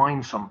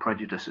undermine some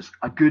prejudices.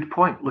 A good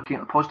point, looking at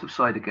the positive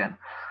side again.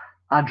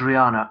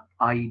 Adriana,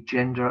 i.e.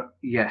 gender,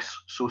 yes.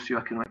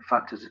 Socioeconomic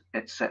factors,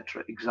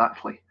 etc.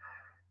 Exactly.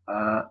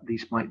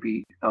 These might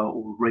be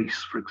or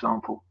race, for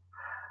example.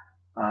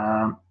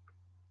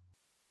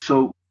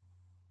 So,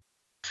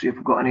 see if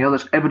we've got any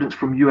others. Evidence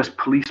from US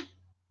police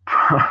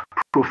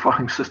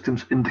profiling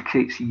systems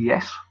indicates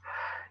yes,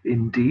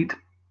 indeed.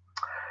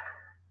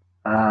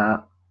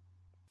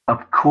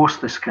 Of course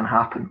this can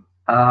happen.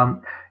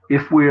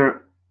 If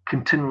we're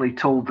continually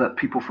told that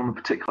people from a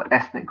particular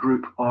ethnic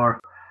group are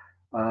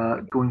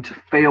going to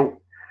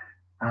fail,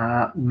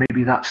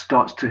 maybe that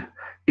starts to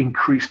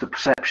increase the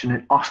perception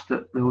in us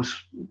that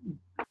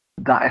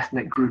that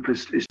ethnic group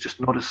is just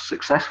not as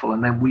successful,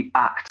 and then we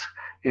act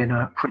in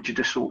a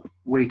prejudicial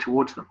way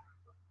towards them.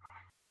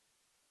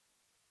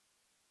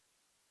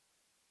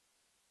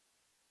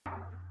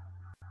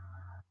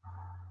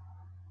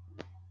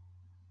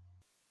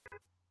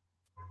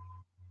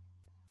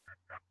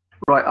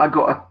 Right, I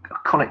got a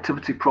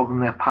connectivity problem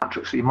there,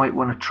 Patrick, so you might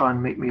want to try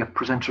and make me a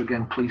presenter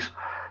again, please,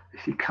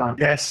 if you can.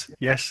 Yes.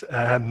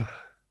 I don't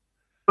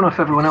know if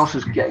everyone else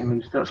is getting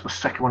these. That's my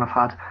second one I've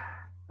had.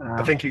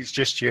 I think it's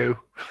just you.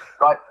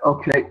 Right,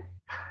 okay.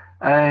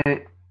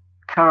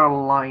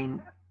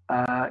 Caroline,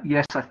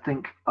 yes, I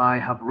think I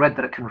have read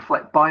that it can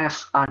reflect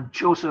bias. And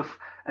Joseph,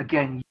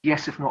 again,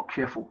 yes, if not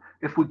careful.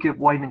 If we give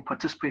widening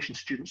participation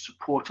students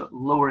support at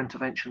lower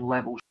intervention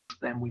levels,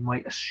 then we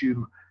might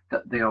assume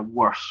that they are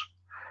worse.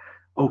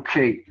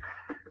 Okay,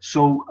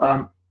 so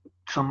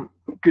some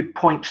good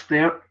points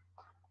there.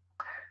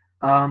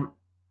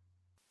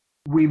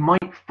 We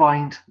might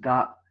find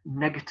that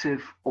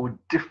negative or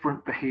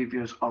different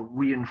behaviours are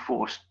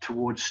reinforced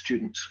towards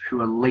students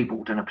who are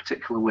labelled in a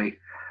particular way,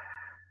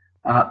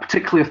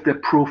 particularly if they're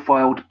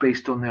profiled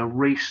based on their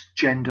race,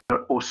 gender,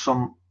 or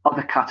some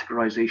other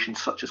categorisation,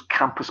 such as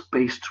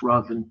campus-based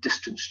rather than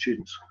distant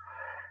students.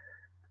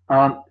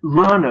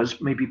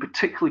 Learners may be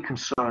particularly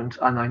concerned,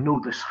 and I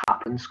know this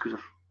happens because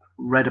I've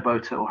read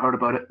about it or heard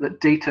about it,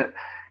 that data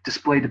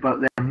displayed about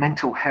their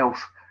mental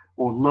health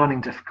or learning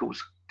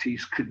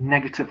difficulties could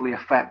negatively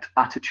affect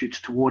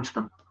attitudes towards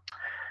them,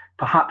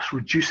 perhaps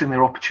reducing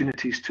their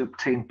opportunities to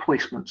obtain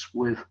placements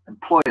with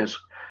employers.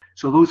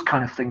 So those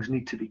kind of things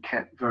need to be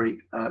kept very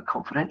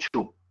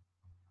confidential.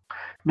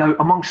 Now,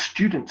 among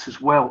students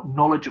as well,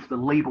 knowledge of the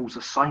labels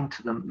assigned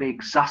to them may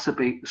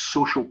exacerbate the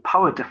social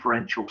power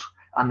differentials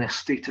and their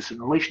status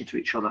in relation to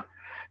each other.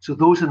 So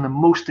those in the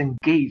most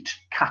engaged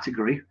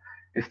category,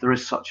 if there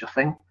is such a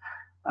thing,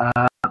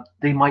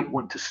 they might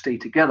want to stay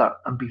together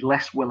and be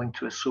less willing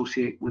to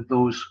associate with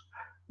those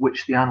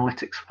which the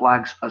analytics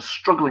flags as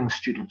struggling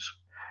students.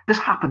 This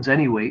happens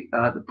anyway.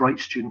 The bright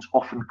students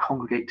often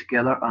congregate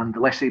together and the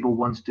less able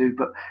ones do,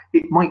 but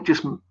it might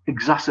just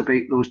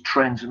exacerbate those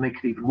trends and make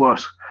it even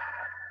worse.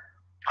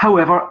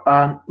 However,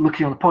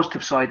 looking on the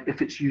positive side,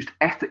 if it's used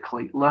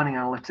ethically, learning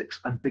analytics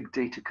and big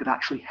data could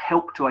actually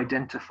help to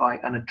identify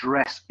and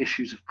address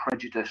issues of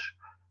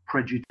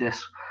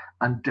prejudice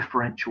and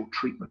differential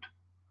treatment.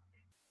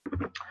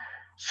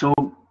 So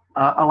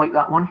I like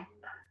that one.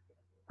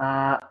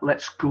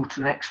 Let's go to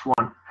the next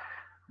one.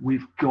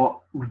 We've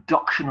got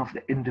reduction of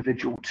the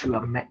individual to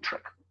a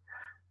metric.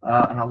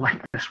 And I like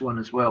this one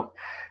as well.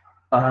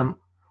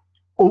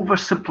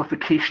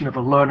 Oversimplification of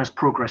a learner's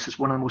progress is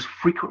one of the most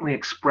frequently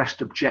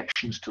expressed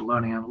objections to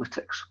learning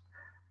analytics.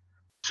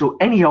 So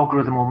any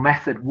algorithm or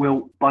method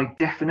will, by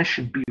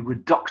definition, be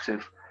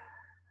reductive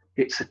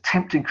It's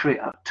attempting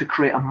to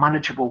create a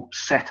manageable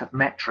set of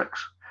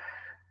metrics.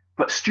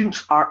 But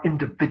students are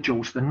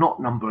individuals, they're not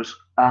numbers,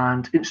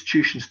 and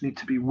institutions need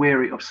to be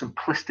wary of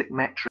simplistic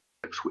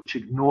metrics which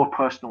ignore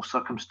personal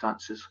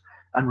circumstances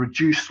and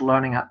reduce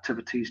learning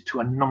activities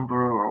to a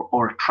number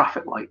or a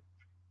traffic light.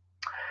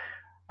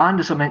 And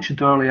as I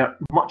mentioned earlier,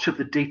 much of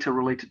the data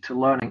related to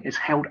learning is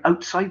held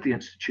outside the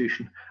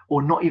institution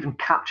or not even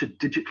captured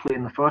digitally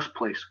in the first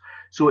place.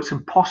 So it's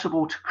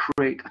impossible to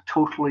create a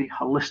totally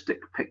holistic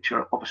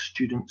picture of a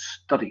student's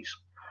studies.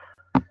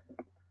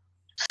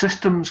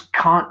 Systems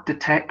can't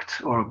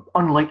detect, or are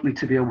unlikely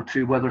to be able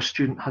to, whether a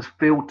student has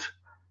failed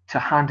to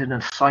hand in an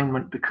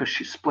assignment because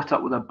she's split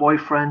up with her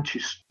boyfriend,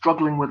 she's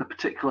struggling with a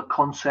particular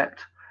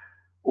concept,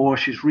 or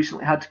she's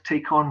recently had to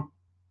take on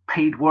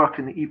paid work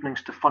in the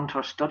evenings to fund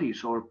her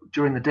studies, or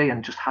during the day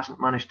and just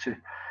hasn't managed to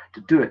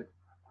do it.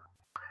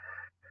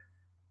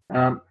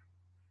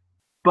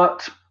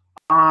 But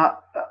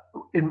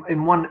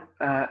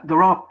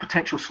there are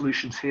potential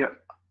solutions here.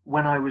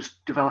 When I was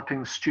developing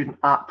the student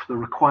app, the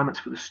requirements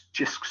for the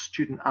JISC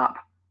student app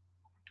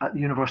at the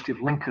University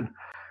of Lincoln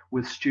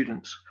with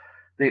students,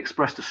 they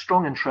expressed a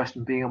strong interest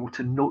in being able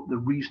to note the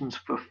reasons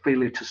for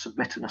failure to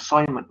submit an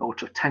assignment or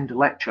to attend a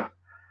lecture,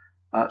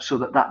 so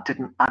that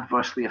didn't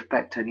adversely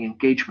affect any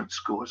engagement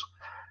scores.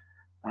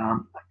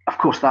 Of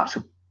course, that's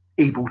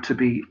able to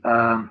be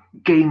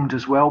gamed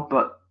as well,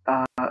 but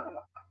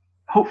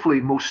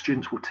hopefully most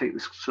students will take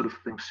this sort of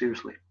thing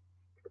seriously.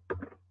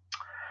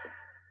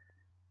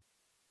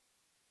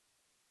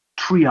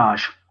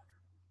 Triage.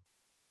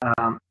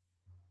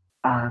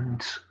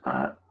 And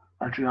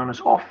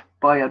Adriana's off.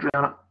 Bye,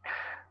 Adriana.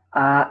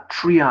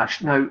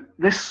 Triage. Now,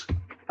 this,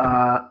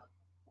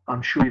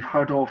 I'm sure you've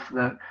heard of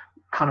the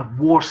kind of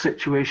war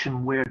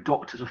situation where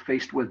doctors are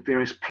faced with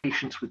various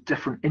patients with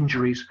different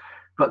injuries,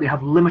 but they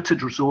have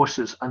limited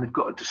resources and they've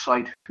got to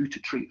decide who to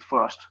treat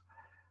first.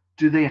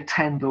 Do they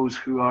attend those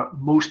who are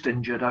most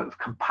injured out of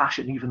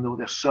compassion, even though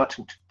they're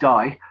certain to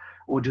die,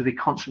 or do they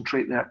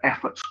concentrate their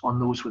efforts on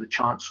those with a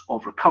chance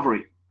of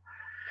recovery?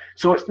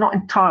 So it's not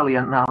entirely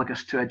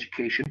analogous to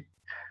education,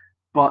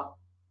 but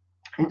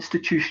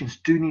institutions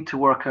do need to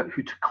work out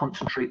who to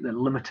concentrate their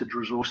limited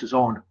resources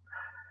on.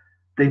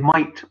 They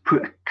might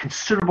put a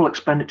considerable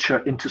expenditure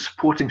into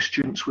supporting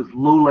students with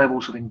low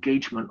levels of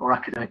engagement or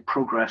academic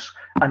progress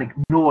and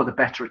ignore the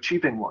better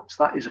achieving ones.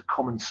 That is a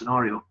common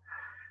scenario.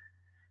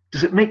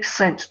 Does it make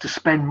sense to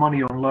spend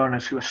money on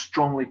learners who are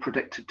strongly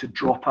predicted to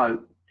drop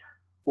out?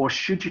 Or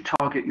should you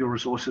target your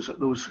resources at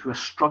those who are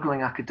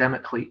struggling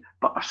academically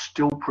but are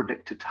still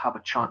predicted to have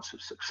a chance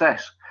of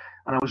success?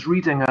 And I was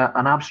reading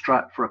an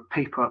abstract for a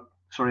paper,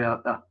 sorry,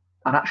 an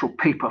actual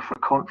paper for a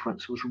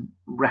conference. I was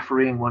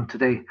refereeing one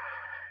today,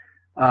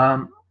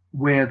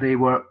 where they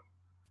were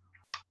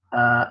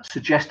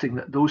suggesting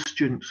that those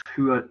students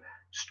who are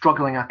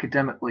struggling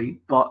academically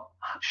but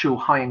show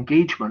high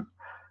engagement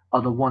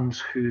are the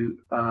ones who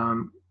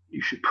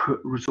you should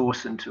put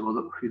resource into,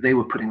 or who they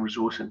were putting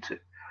resource into.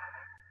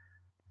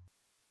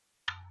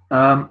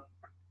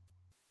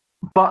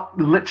 But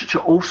the literature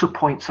also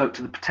points out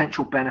to the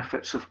potential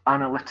benefits of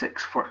analytics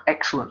for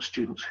excellent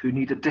students who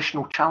need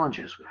additional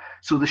challenges.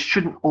 So this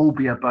shouldn't all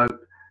be about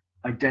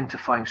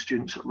identifying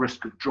students at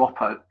risk of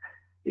dropout.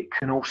 It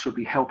can also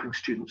be helping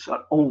students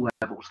at all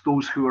levels.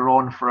 Those who are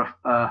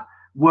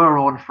were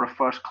on for a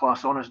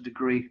first-class honours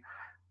degree,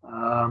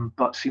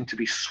 but seem to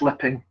be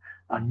slipping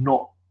and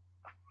not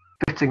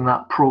fitting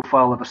that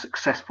profile of a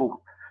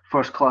successful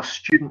first-class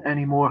student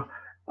anymore.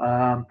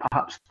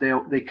 Perhaps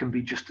they can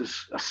be just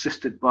as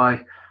assisted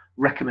by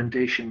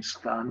recommendations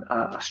than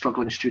a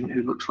struggling student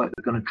who looks like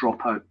they're going to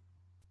drop out.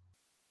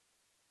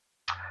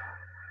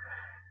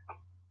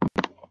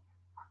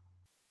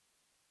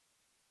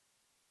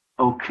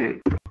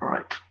 Okay, all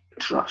right,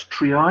 so that's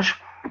triage.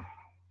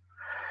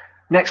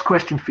 Next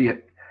question for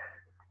you.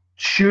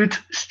 Should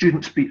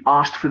students be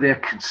asked for their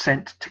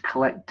consent to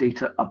collect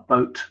data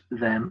about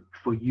them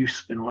for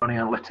use in learning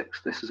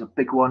analytics? This is a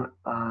big one,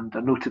 and I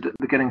noted at the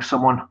beginning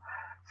someone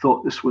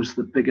thought this was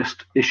the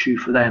biggest issue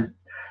for them.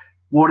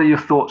 What are your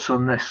thoughts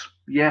on this?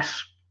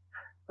 Yes,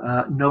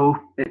 no,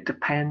 it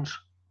depends.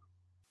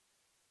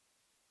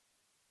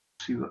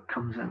 See what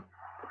comes in.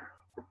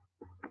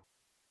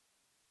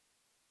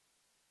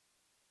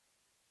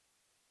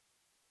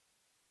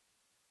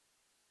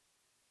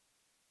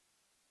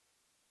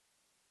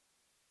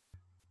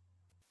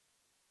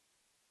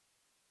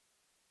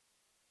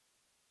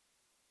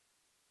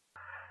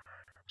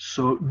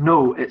 So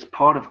no, it's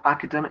part of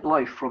academic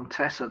life from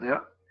Tessa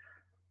there.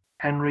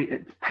 Henry,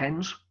 it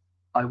depends.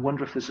 I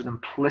wonder if there's an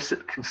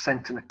implicit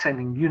consent in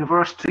attending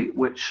university,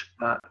 which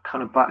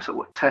kind of backs up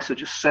what Tessa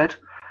just said.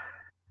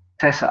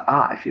 Tessa,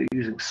 if you're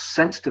using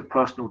sensitive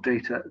personal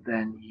data,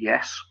 then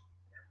yes.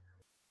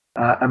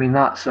 I mean,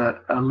 that's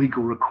a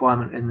legal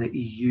requirement in the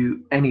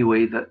EU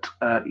anyway, that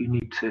you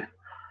need to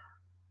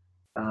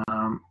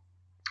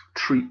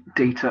treat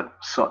data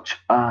such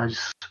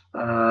as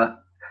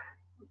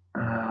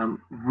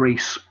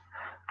race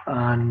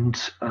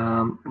and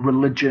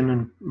religion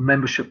and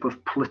membership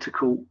of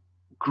political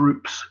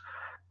groups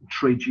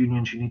Trade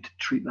unions, you need to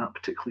treat that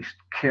particularly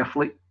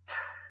carefully.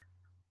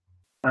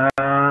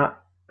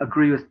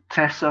 Agree with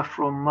Tessa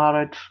from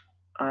Marad.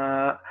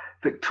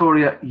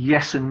 Victoria,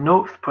 yes and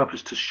no. If the purpose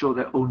is to show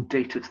their own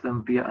data to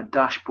them via a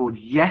dashboard,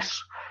 yes.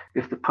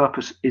 If the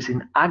purpose is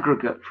in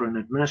aggregate for an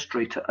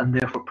administrator and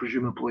therefore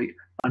presumably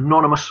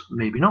anonymous,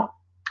 maybe not.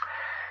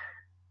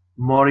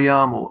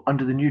 Moriamo,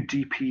 under the new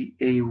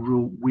DPA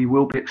rule, we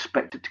will be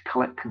expected to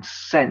collect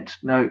consent.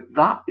 Now,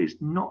 that is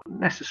not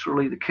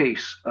necessarily the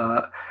case.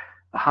 I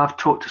have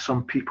talked to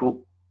some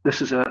people.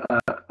 This is a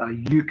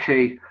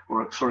UK,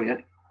 or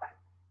sorry,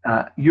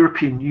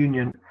 European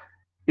Union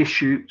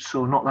issue,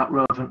 so not that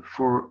relevant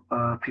for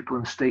people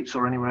in the States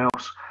or anywhere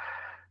else.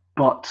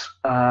 But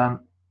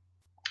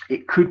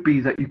it could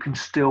be that you can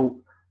still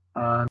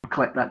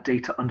collect that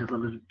data under the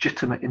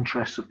legitimate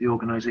interests of the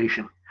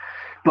organisation.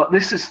 But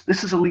this is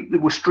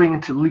we're straying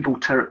into legal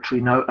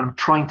territory now, and I'm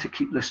trying to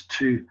keep this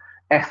to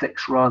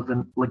ethics rather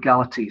than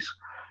legalities.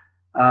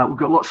 We've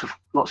got lots of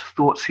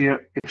thoughts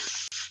here. If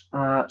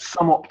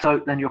some opt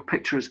out, then your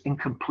picture is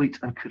incomplete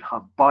and could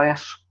have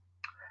bias.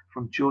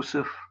 From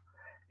Joseph,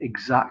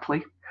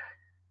 exactly.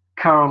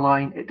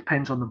 Caroline, it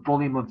depends on the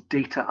volume of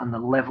data and the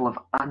level of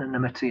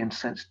anonymity and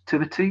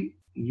sensitivity.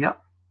 Yep.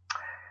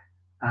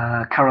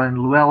 Caroline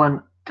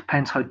Llewellyn,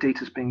 depends how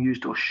data is being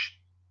used or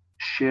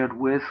shared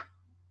with.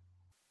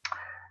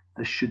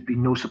 There should be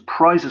no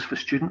surprises for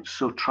students,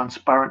 so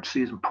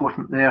transparency is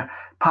important there.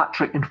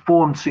 Patrick,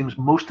 informed seems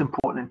most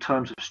important in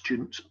terms of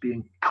students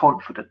being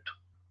confident.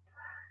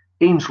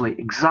 Ainsley,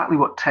 exactly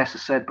what Tessa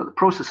said, but the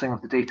processing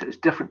of the data is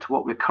different to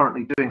what we're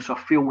currently doing, so I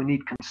feel we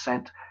need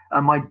consent,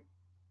 and my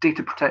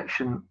data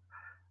protection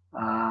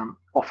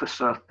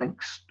officer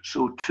thinks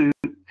so too,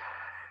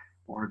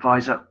 or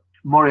advisor.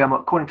 Moriam,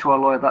 according to our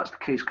lawyer, that's the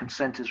case,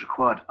 consent is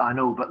required. I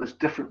know, but there's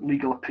different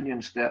legal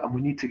opinions there, and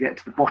we need to get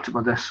to the bottom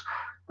of this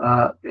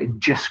in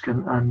JISC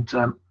and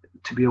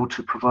to be able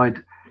to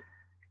provide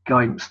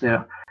guidance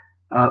there.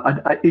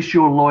 Is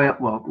your lawyer,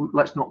 well,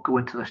 let's not go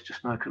into this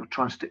just now because we'll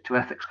try and stick to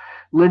ethics.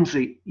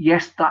 Lindsay,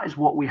 yes, that is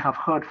what we have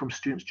heard from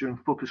students during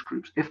focus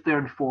groups. If they're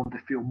informed, they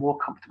feel more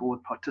comfortable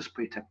with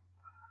participating.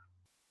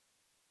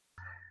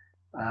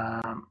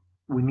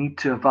 We need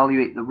to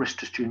evaluate the risk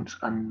to students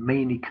and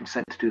may need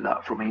consent to do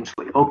that from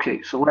Ainsley.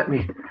 Okay, so let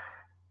me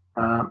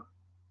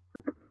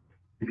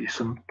give you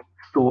some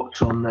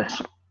thoughts on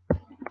this.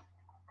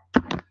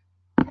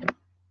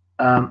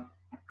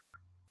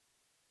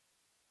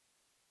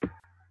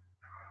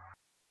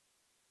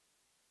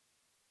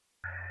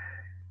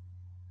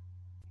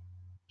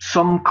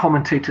 Some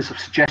commentators have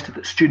suggested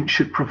that students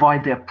should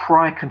provide their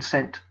prior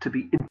consent to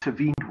be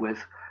intervened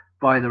with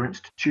by their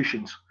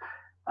institutions.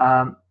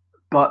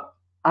 But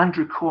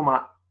Andrew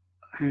Cormack,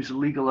 who's a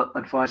legal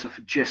advisor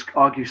for JISC,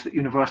 argues that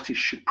universities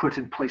should put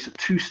in place a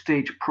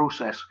two-stage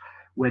process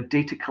where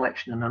data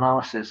collection and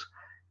analysis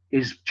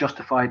is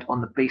justified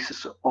on the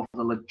basis of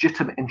the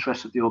legitimate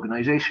interests of the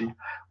organisation,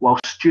 while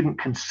student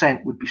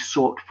consent would be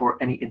sought for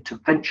any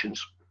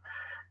interventions.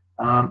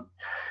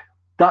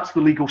 That's the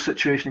legal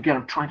situation. Again,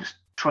 I'm trying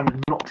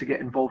not to get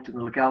involved in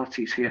the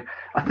legalities here.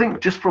 I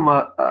think just from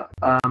a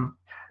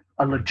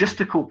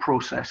logistical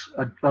process,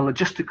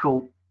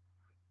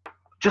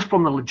 just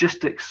from the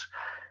logistics,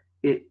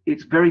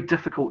 it's very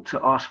difficult to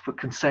ask for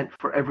consent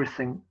for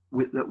everything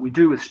that we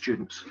do with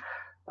students.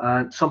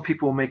 Some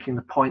people are making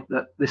the point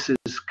that this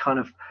is kind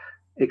of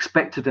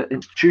expected at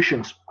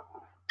institutions,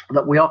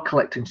 that we are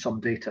collecting some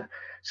data.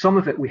 Some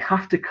of it we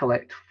have to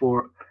collect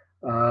for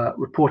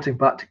reporting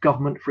back to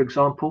government, for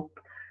example.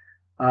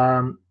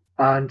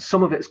 And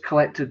some of it's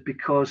collected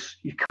because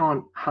you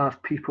can't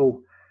have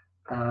people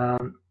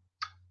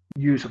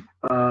use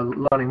a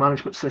learning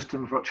management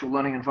system, a virtual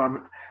learning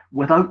environment,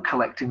 without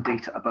collecting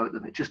data about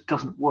them. It just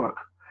doesn't work.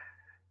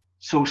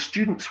 So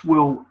students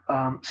will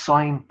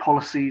sign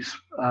policies,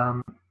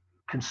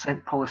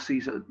 consent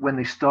policies when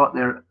they start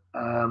their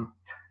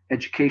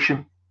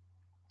education,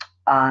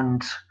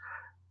 and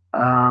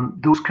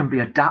those can be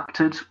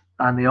adapted,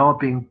 and they are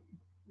being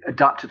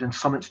adapted in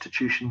some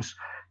institutions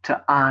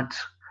to add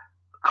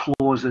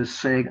clauses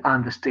saying,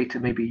 and this data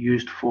may be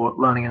used for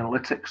learning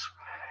analytics.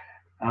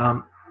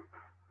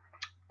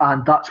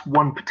 And that's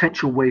one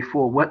potential way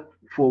forward.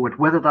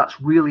 Whether that's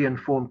really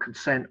informed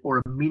consent or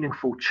a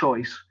meaningful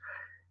choice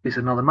is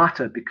another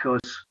matter, because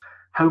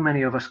how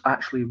many of us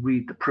actually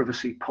read the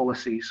privacy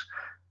policies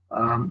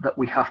that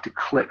we have to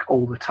click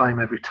all the time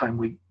every time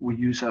we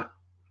use an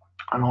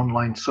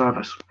online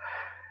service?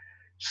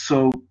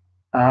 So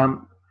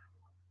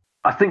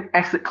I think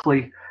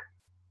ethically,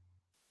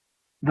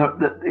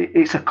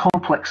 it's a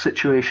complex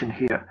situation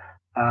here.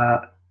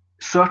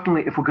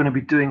 Certainly, if we're going to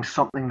be doing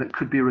something that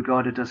could be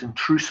regarded as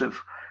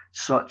intrusive,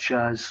 such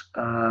as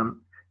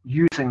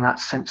using that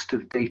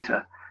sensitive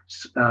data,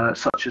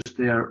 such as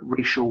their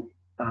racial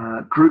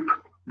group,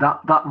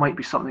 that might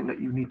be something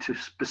that you need to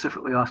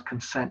specifically ask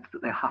consent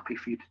that they're happy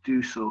for you to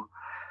do so.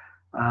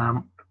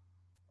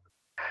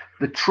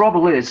 The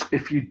trouble is,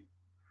 if you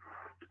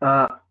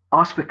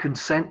ask for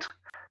consent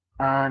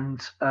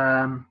and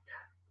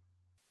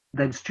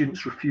then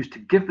students refuse to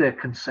give their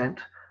consent,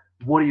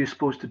 what are you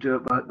supposed to do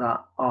about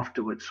that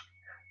afterwards?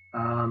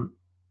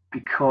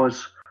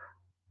 Because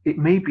it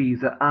may be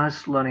that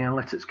as learning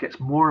analytics gets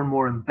more and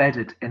more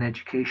embedded in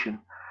education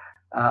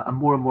and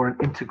more an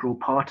integral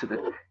part of it,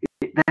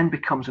 it then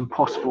becomes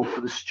impossible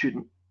for the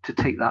student to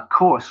take that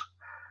course.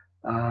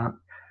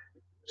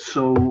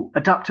 So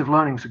adaptive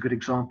learning is a good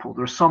example.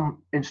 There are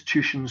some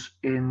institutions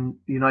in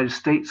the United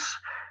States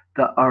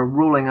that are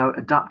rolling out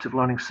adaptive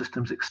learning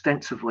systems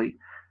extensively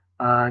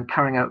and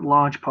carrying out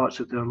large parts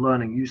of their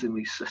learning using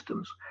these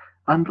systems.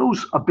 And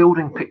those are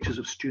building pictures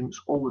of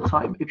students all the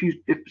time. If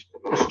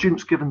a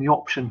student's given the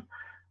option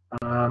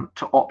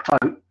to opt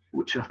out,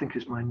 which I think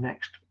is my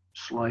next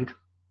slide.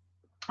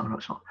 Oh, no,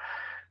 it's not.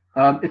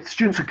 If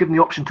students are given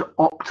the option to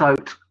opt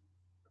out,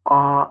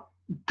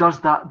 does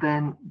that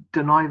then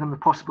deny them the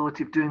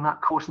possibility of doing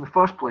that course in the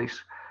first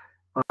place?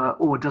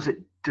 Or does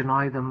it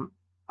deny them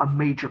a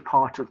major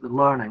part of the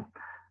learning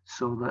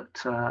so that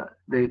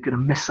they're going to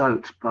miss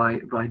out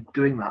by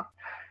doing that?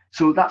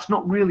 So that's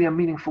not really a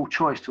meaningful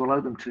choice to allow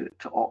them to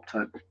opt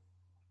out.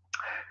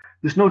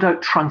 There's no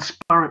doubt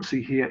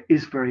transparency here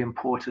is very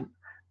important,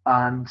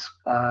 and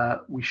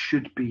we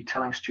should be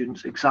telling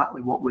students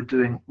exactly what we're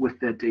doing with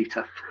their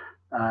data.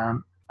 I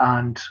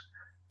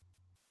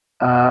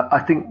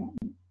think,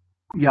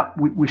 yeah,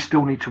 we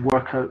still need to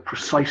work out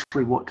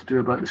precisely what to do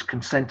about this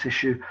consent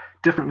issue.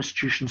 Different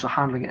institutions are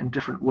handling it in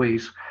different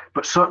ways,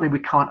 but certainly we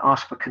can't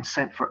ask for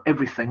consent for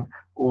everything,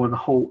 or the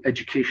whole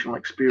educational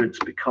experience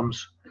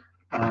becomes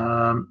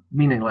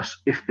meaningless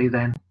if they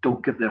then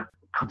don't give their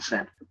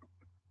consent.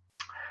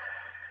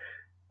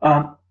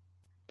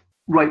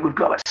 Right, we've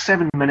got about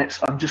 7 minutes.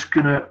 I'm just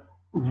going to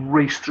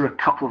race through a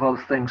couple of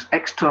other things.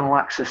 External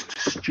access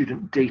to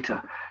student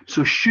data.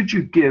 So should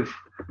you give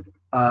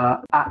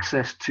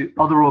access to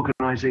other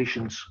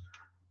organizations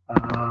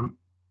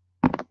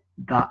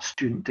that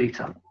student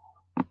data?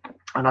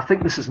 And I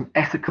think this is an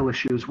ethical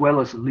issue as well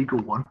as a legal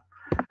one,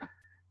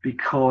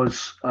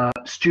 because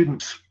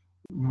students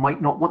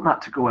might not want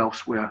that to go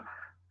elsewhere.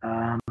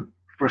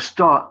 For a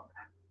start,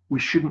 we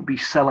shouldn't be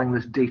selling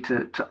this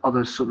data to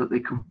others so that they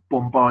can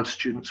bombard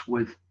students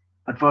with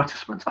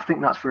advertisements. I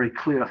think that's very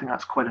clear. I think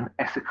that's quite an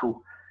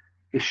ethical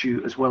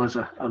issue as well as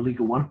a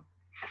legal one.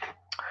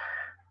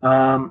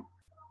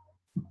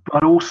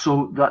 But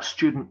also that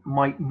student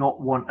might not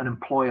want an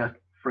employer,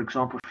 for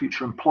example, a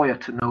future employer,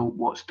 to know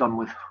what's done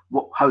with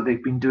how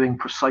they've been doing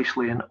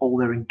precisely in all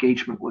their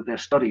engagement with their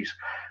studies.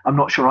 I'm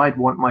not sure I'd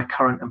want my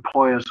current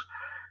employers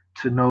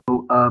to know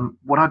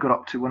what I got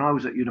up to when I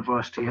was at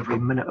university every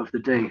minute of the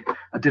day.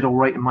 I did all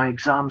right in my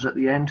exams at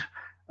the end,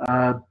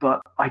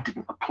 but I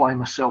didn't apply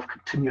myself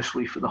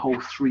continuously for the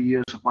whole 3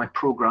 years of my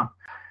program.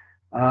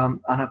 And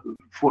I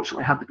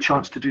fortunately had the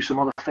chance to do some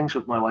other things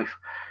with my life.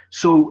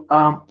 So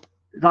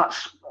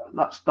that's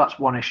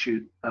one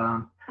issue.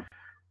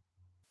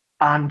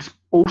 And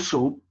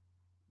also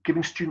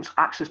giving students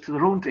access to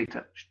their own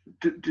data.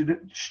 Do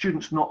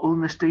students not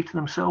own this data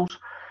themselves?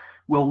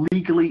 Well,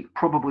 legally,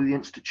 probably the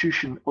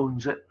institution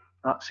owns it.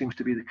 That seems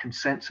to be the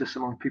consensus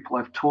among people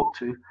I've talked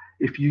to.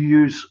 If you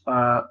use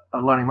a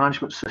learning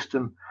management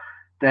system,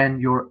 then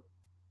your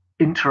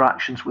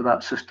interactions with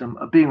that system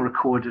are being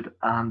recorded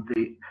and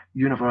the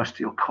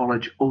university or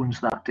college owns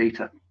that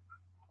data.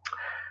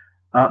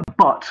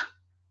 But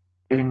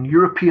in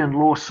European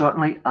law,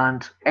 certainly,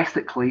 and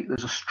ethically,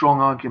 there's a strong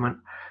argument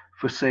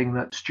for saying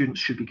that students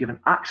should be given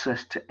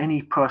access to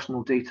any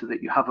personal data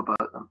that you have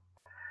about them,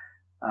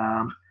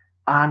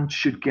 and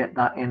should get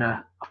that in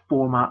a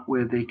format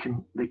where they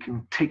can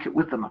take it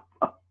with them,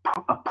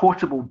 a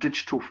portable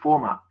digital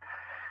format.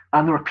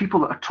 And there are people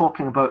that are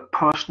talking about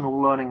personal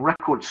learning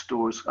record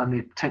stores and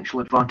the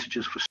potential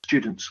advantages for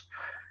students,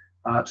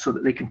 so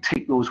that they can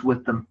take those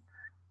with them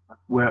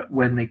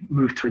when they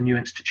move to a new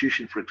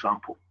institution, for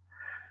example.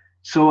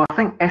 So I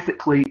think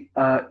ethically,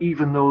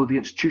 even though the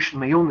institution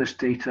may own this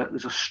data,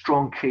 there's a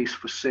strong case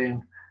for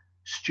saying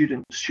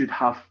students should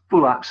have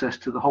full access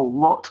to the whole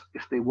lot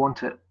if they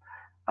want it,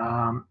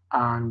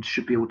 and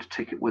should be able to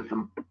take it with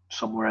them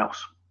somewhere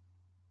else.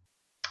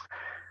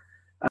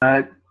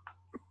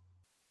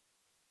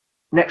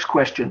 Next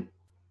question.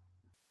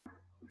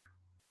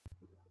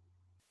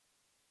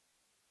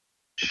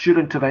 Should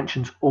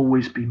interventions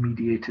always be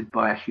mediated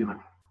by a human?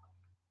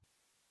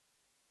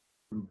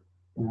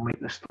 We'll make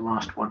this the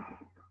last one.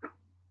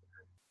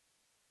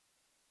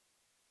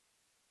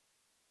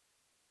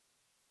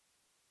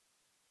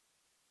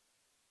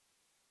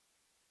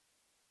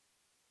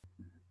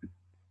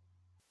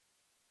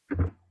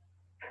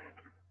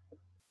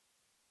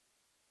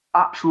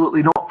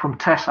 Absolutely not, from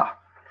Tessa.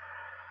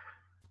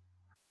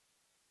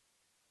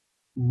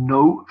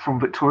 No, from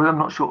Victoria. I'm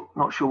not sure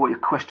what your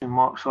question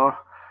marks are.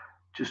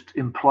 Just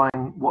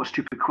implying what a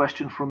stupid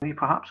question from me,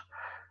 perhaps.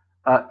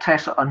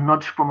 Tessa, a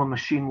nudge from a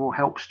machine will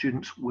help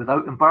students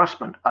without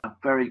embarrassment. A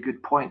very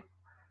good point.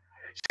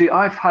 See,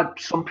 I've had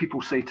some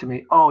people say to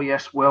me, oh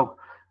yes, well,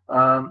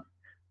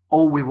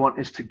 all we want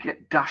is to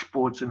get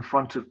dashboards in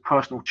front of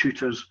personal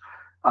tutors,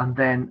 and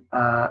then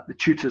the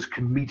tutors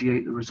can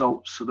mediate the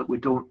results so that we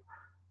don't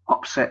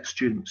upset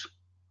students.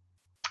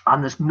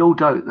 And there's no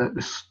doubt that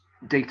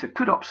data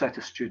could upset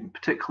a student,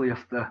 particularly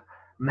if the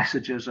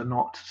messages are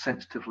not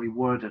sensitively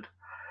worded.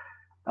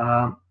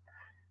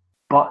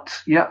 But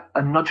yeah,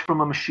 a nudge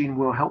from a machine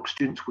will help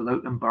students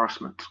without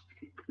embarrassment.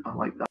 I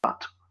like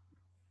that.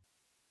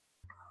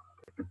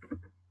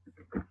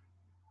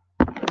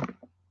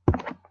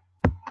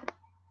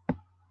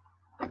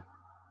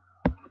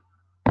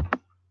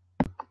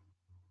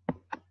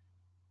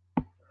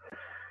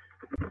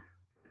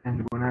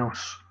 Anyone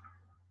else?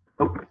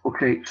 Oh,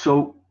 okay,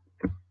 so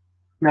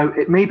now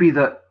it may be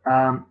that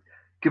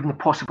given the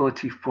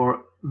possibility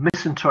for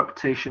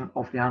misinterpretation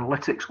of the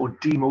analytics or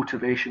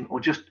demotivation or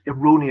just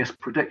erroneous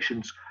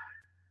predictions,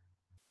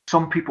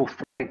 some people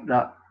think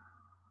that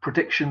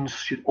predictions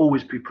should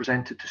always be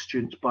presented to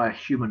students by a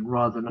human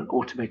rather than an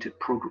automated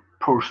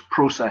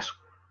process.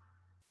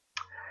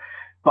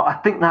 But I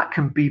think that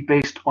can be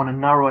based on a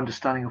narrow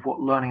understanding of what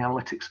learning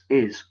analytics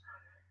is,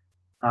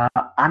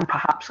 and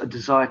perhaps a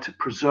desire to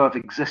preserve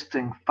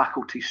existing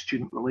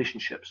faculty-student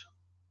relationships.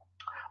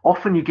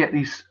 Often you get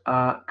these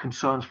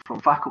concerns from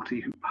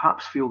faculty who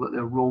perhaps feel that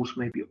their roles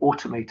may be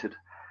automated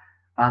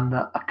and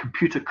that a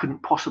computer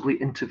couldn't possibly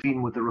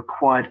intervene with the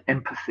required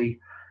empathy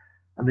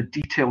and the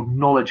detailed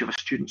knowledge of a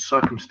student's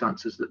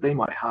circumstances that they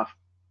might have.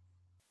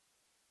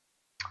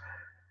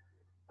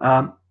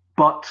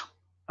 But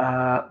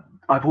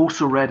I've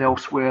also read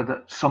elsewhere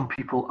that some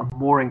people are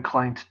more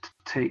inclined to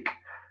take,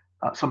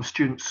 some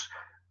students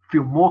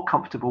feel more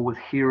comfortable with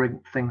hearing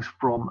things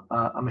from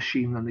a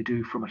machine than they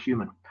do from a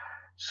human.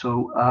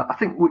 So I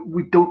think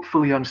we don't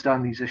fully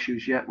understand these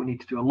issues yet. We need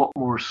to do a lot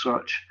more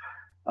research,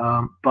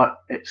 but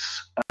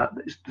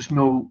there's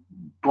no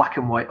black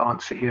and white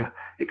answer here,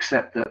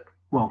 except that,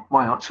 well,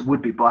 my answer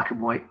would be black and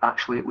white.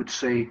 Actually, it would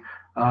say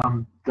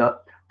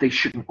that they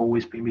shouldn't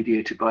always be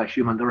mediated by a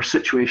human. There are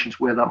situations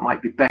where that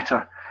might be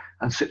better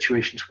and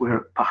situations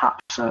where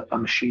perhaps a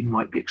machine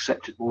might be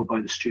accepted more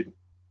by the student.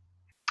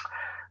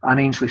 And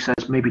Ainsley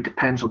says maybe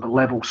depends on the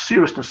level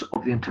seriousness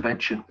of the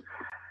intervention.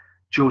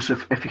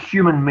 Joseph, if a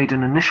human made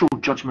an initial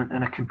judgment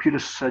and a computer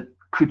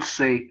could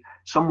say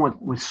someone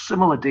with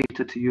similar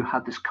data to you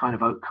had this kind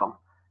of outcome,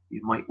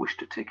 you might wish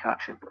to take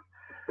action.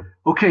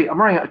 Okay,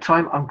 I'm running out of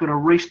time. I'm going to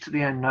race to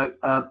the end now.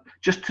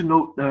 Just to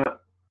note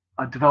that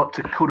I developed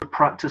a code of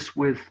practice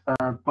with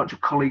a bunch of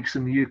colleagues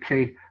in the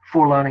UK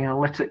for learning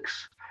analytics,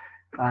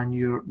 and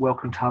you're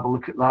welcome to have a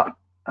look at that.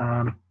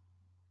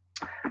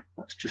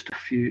 That's just a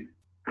few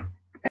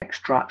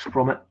extracts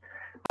from it.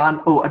 And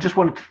I just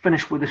wanted to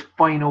finish with this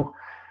final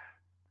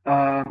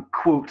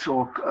quote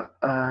or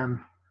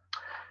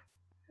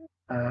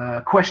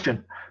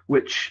question,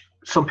 which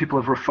some people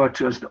have referred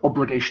to as the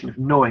obligation of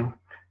knowing.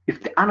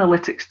 If the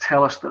analytics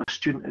tell us that a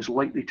student is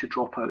likely to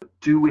drop out,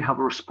 do we have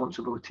a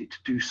responsibility to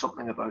do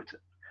something about it?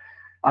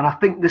 And I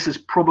think this is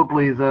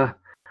probably the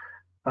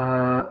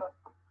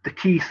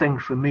key thing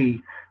for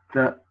me,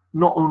 that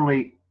not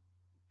only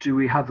do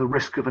we have the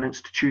risk of an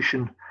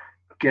institution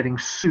getting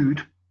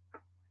sued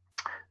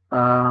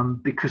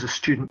because a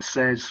student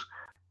says,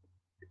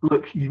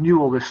 look, you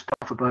knew all this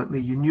stuff about me,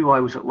 you knew I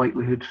was at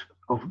likelihood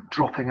of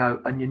dropping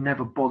out and you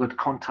never bothered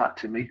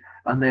contacting me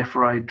and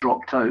therefore I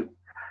dropped out.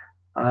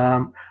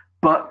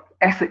 But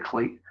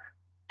ethically,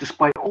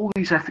 despite all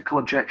these ethical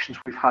objections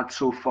we've had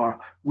so far,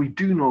 we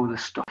do know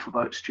this stuff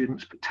about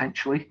students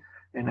potentially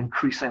and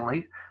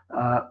increasingly.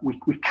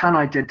 We can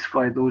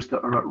identify those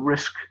that are at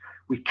risk.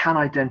 We can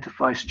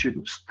identify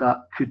students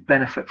that could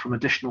benefit from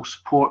additional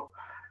support.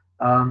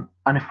 And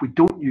if we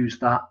don't use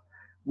that,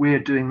 we're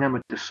doing them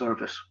a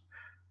disservice.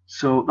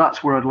 So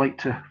that's where I'd like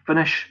to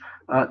finish.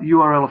 The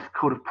URL of the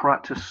code of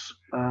practice,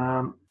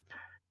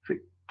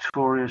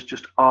 Victoria's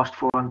just asked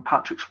for and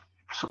Patrick's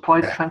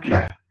supplied, thank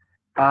you.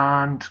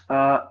 And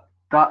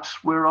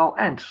that's where I'll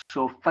end.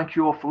 So thank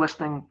you all for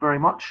listening very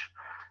much.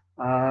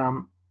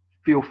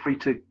 Feel free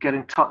to get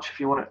in touch if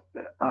you want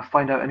to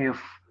find out any of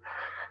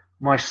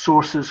my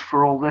sources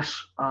for all this,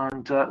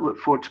 and look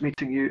forward to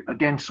meeting you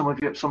again, some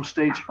of you at some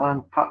stage,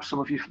 and perhaps some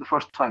of you for the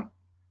first time.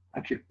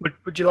 Thank you.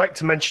 Would you like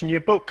to mention your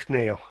book,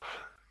 Neil?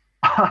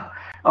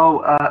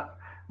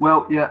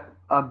 Well, yeah,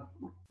 I've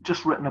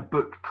just written a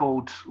book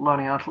called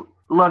Learning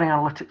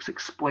Analytics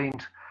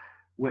Explained,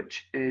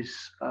 which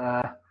is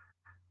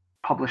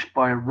published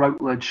by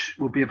Routledge.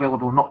 Will be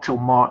available not till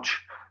March,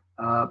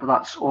 but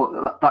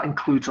that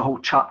includes a whole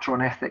chapter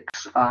on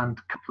ethics and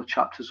a couple of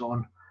chapters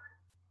on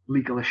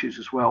legal issues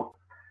as well.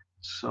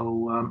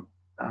 So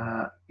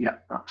yeah,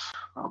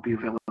 that'll be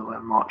available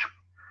in March.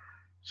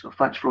 So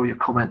thanks for all your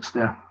comments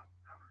there.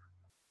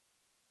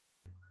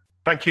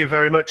 Thank you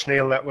very much,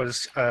 Neil. That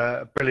was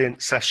a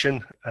brilliant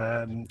session.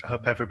 I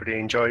hope everybody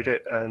enjoyed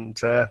it, and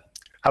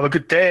have a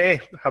good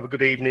day, have a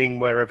good evening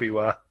wherever you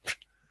are.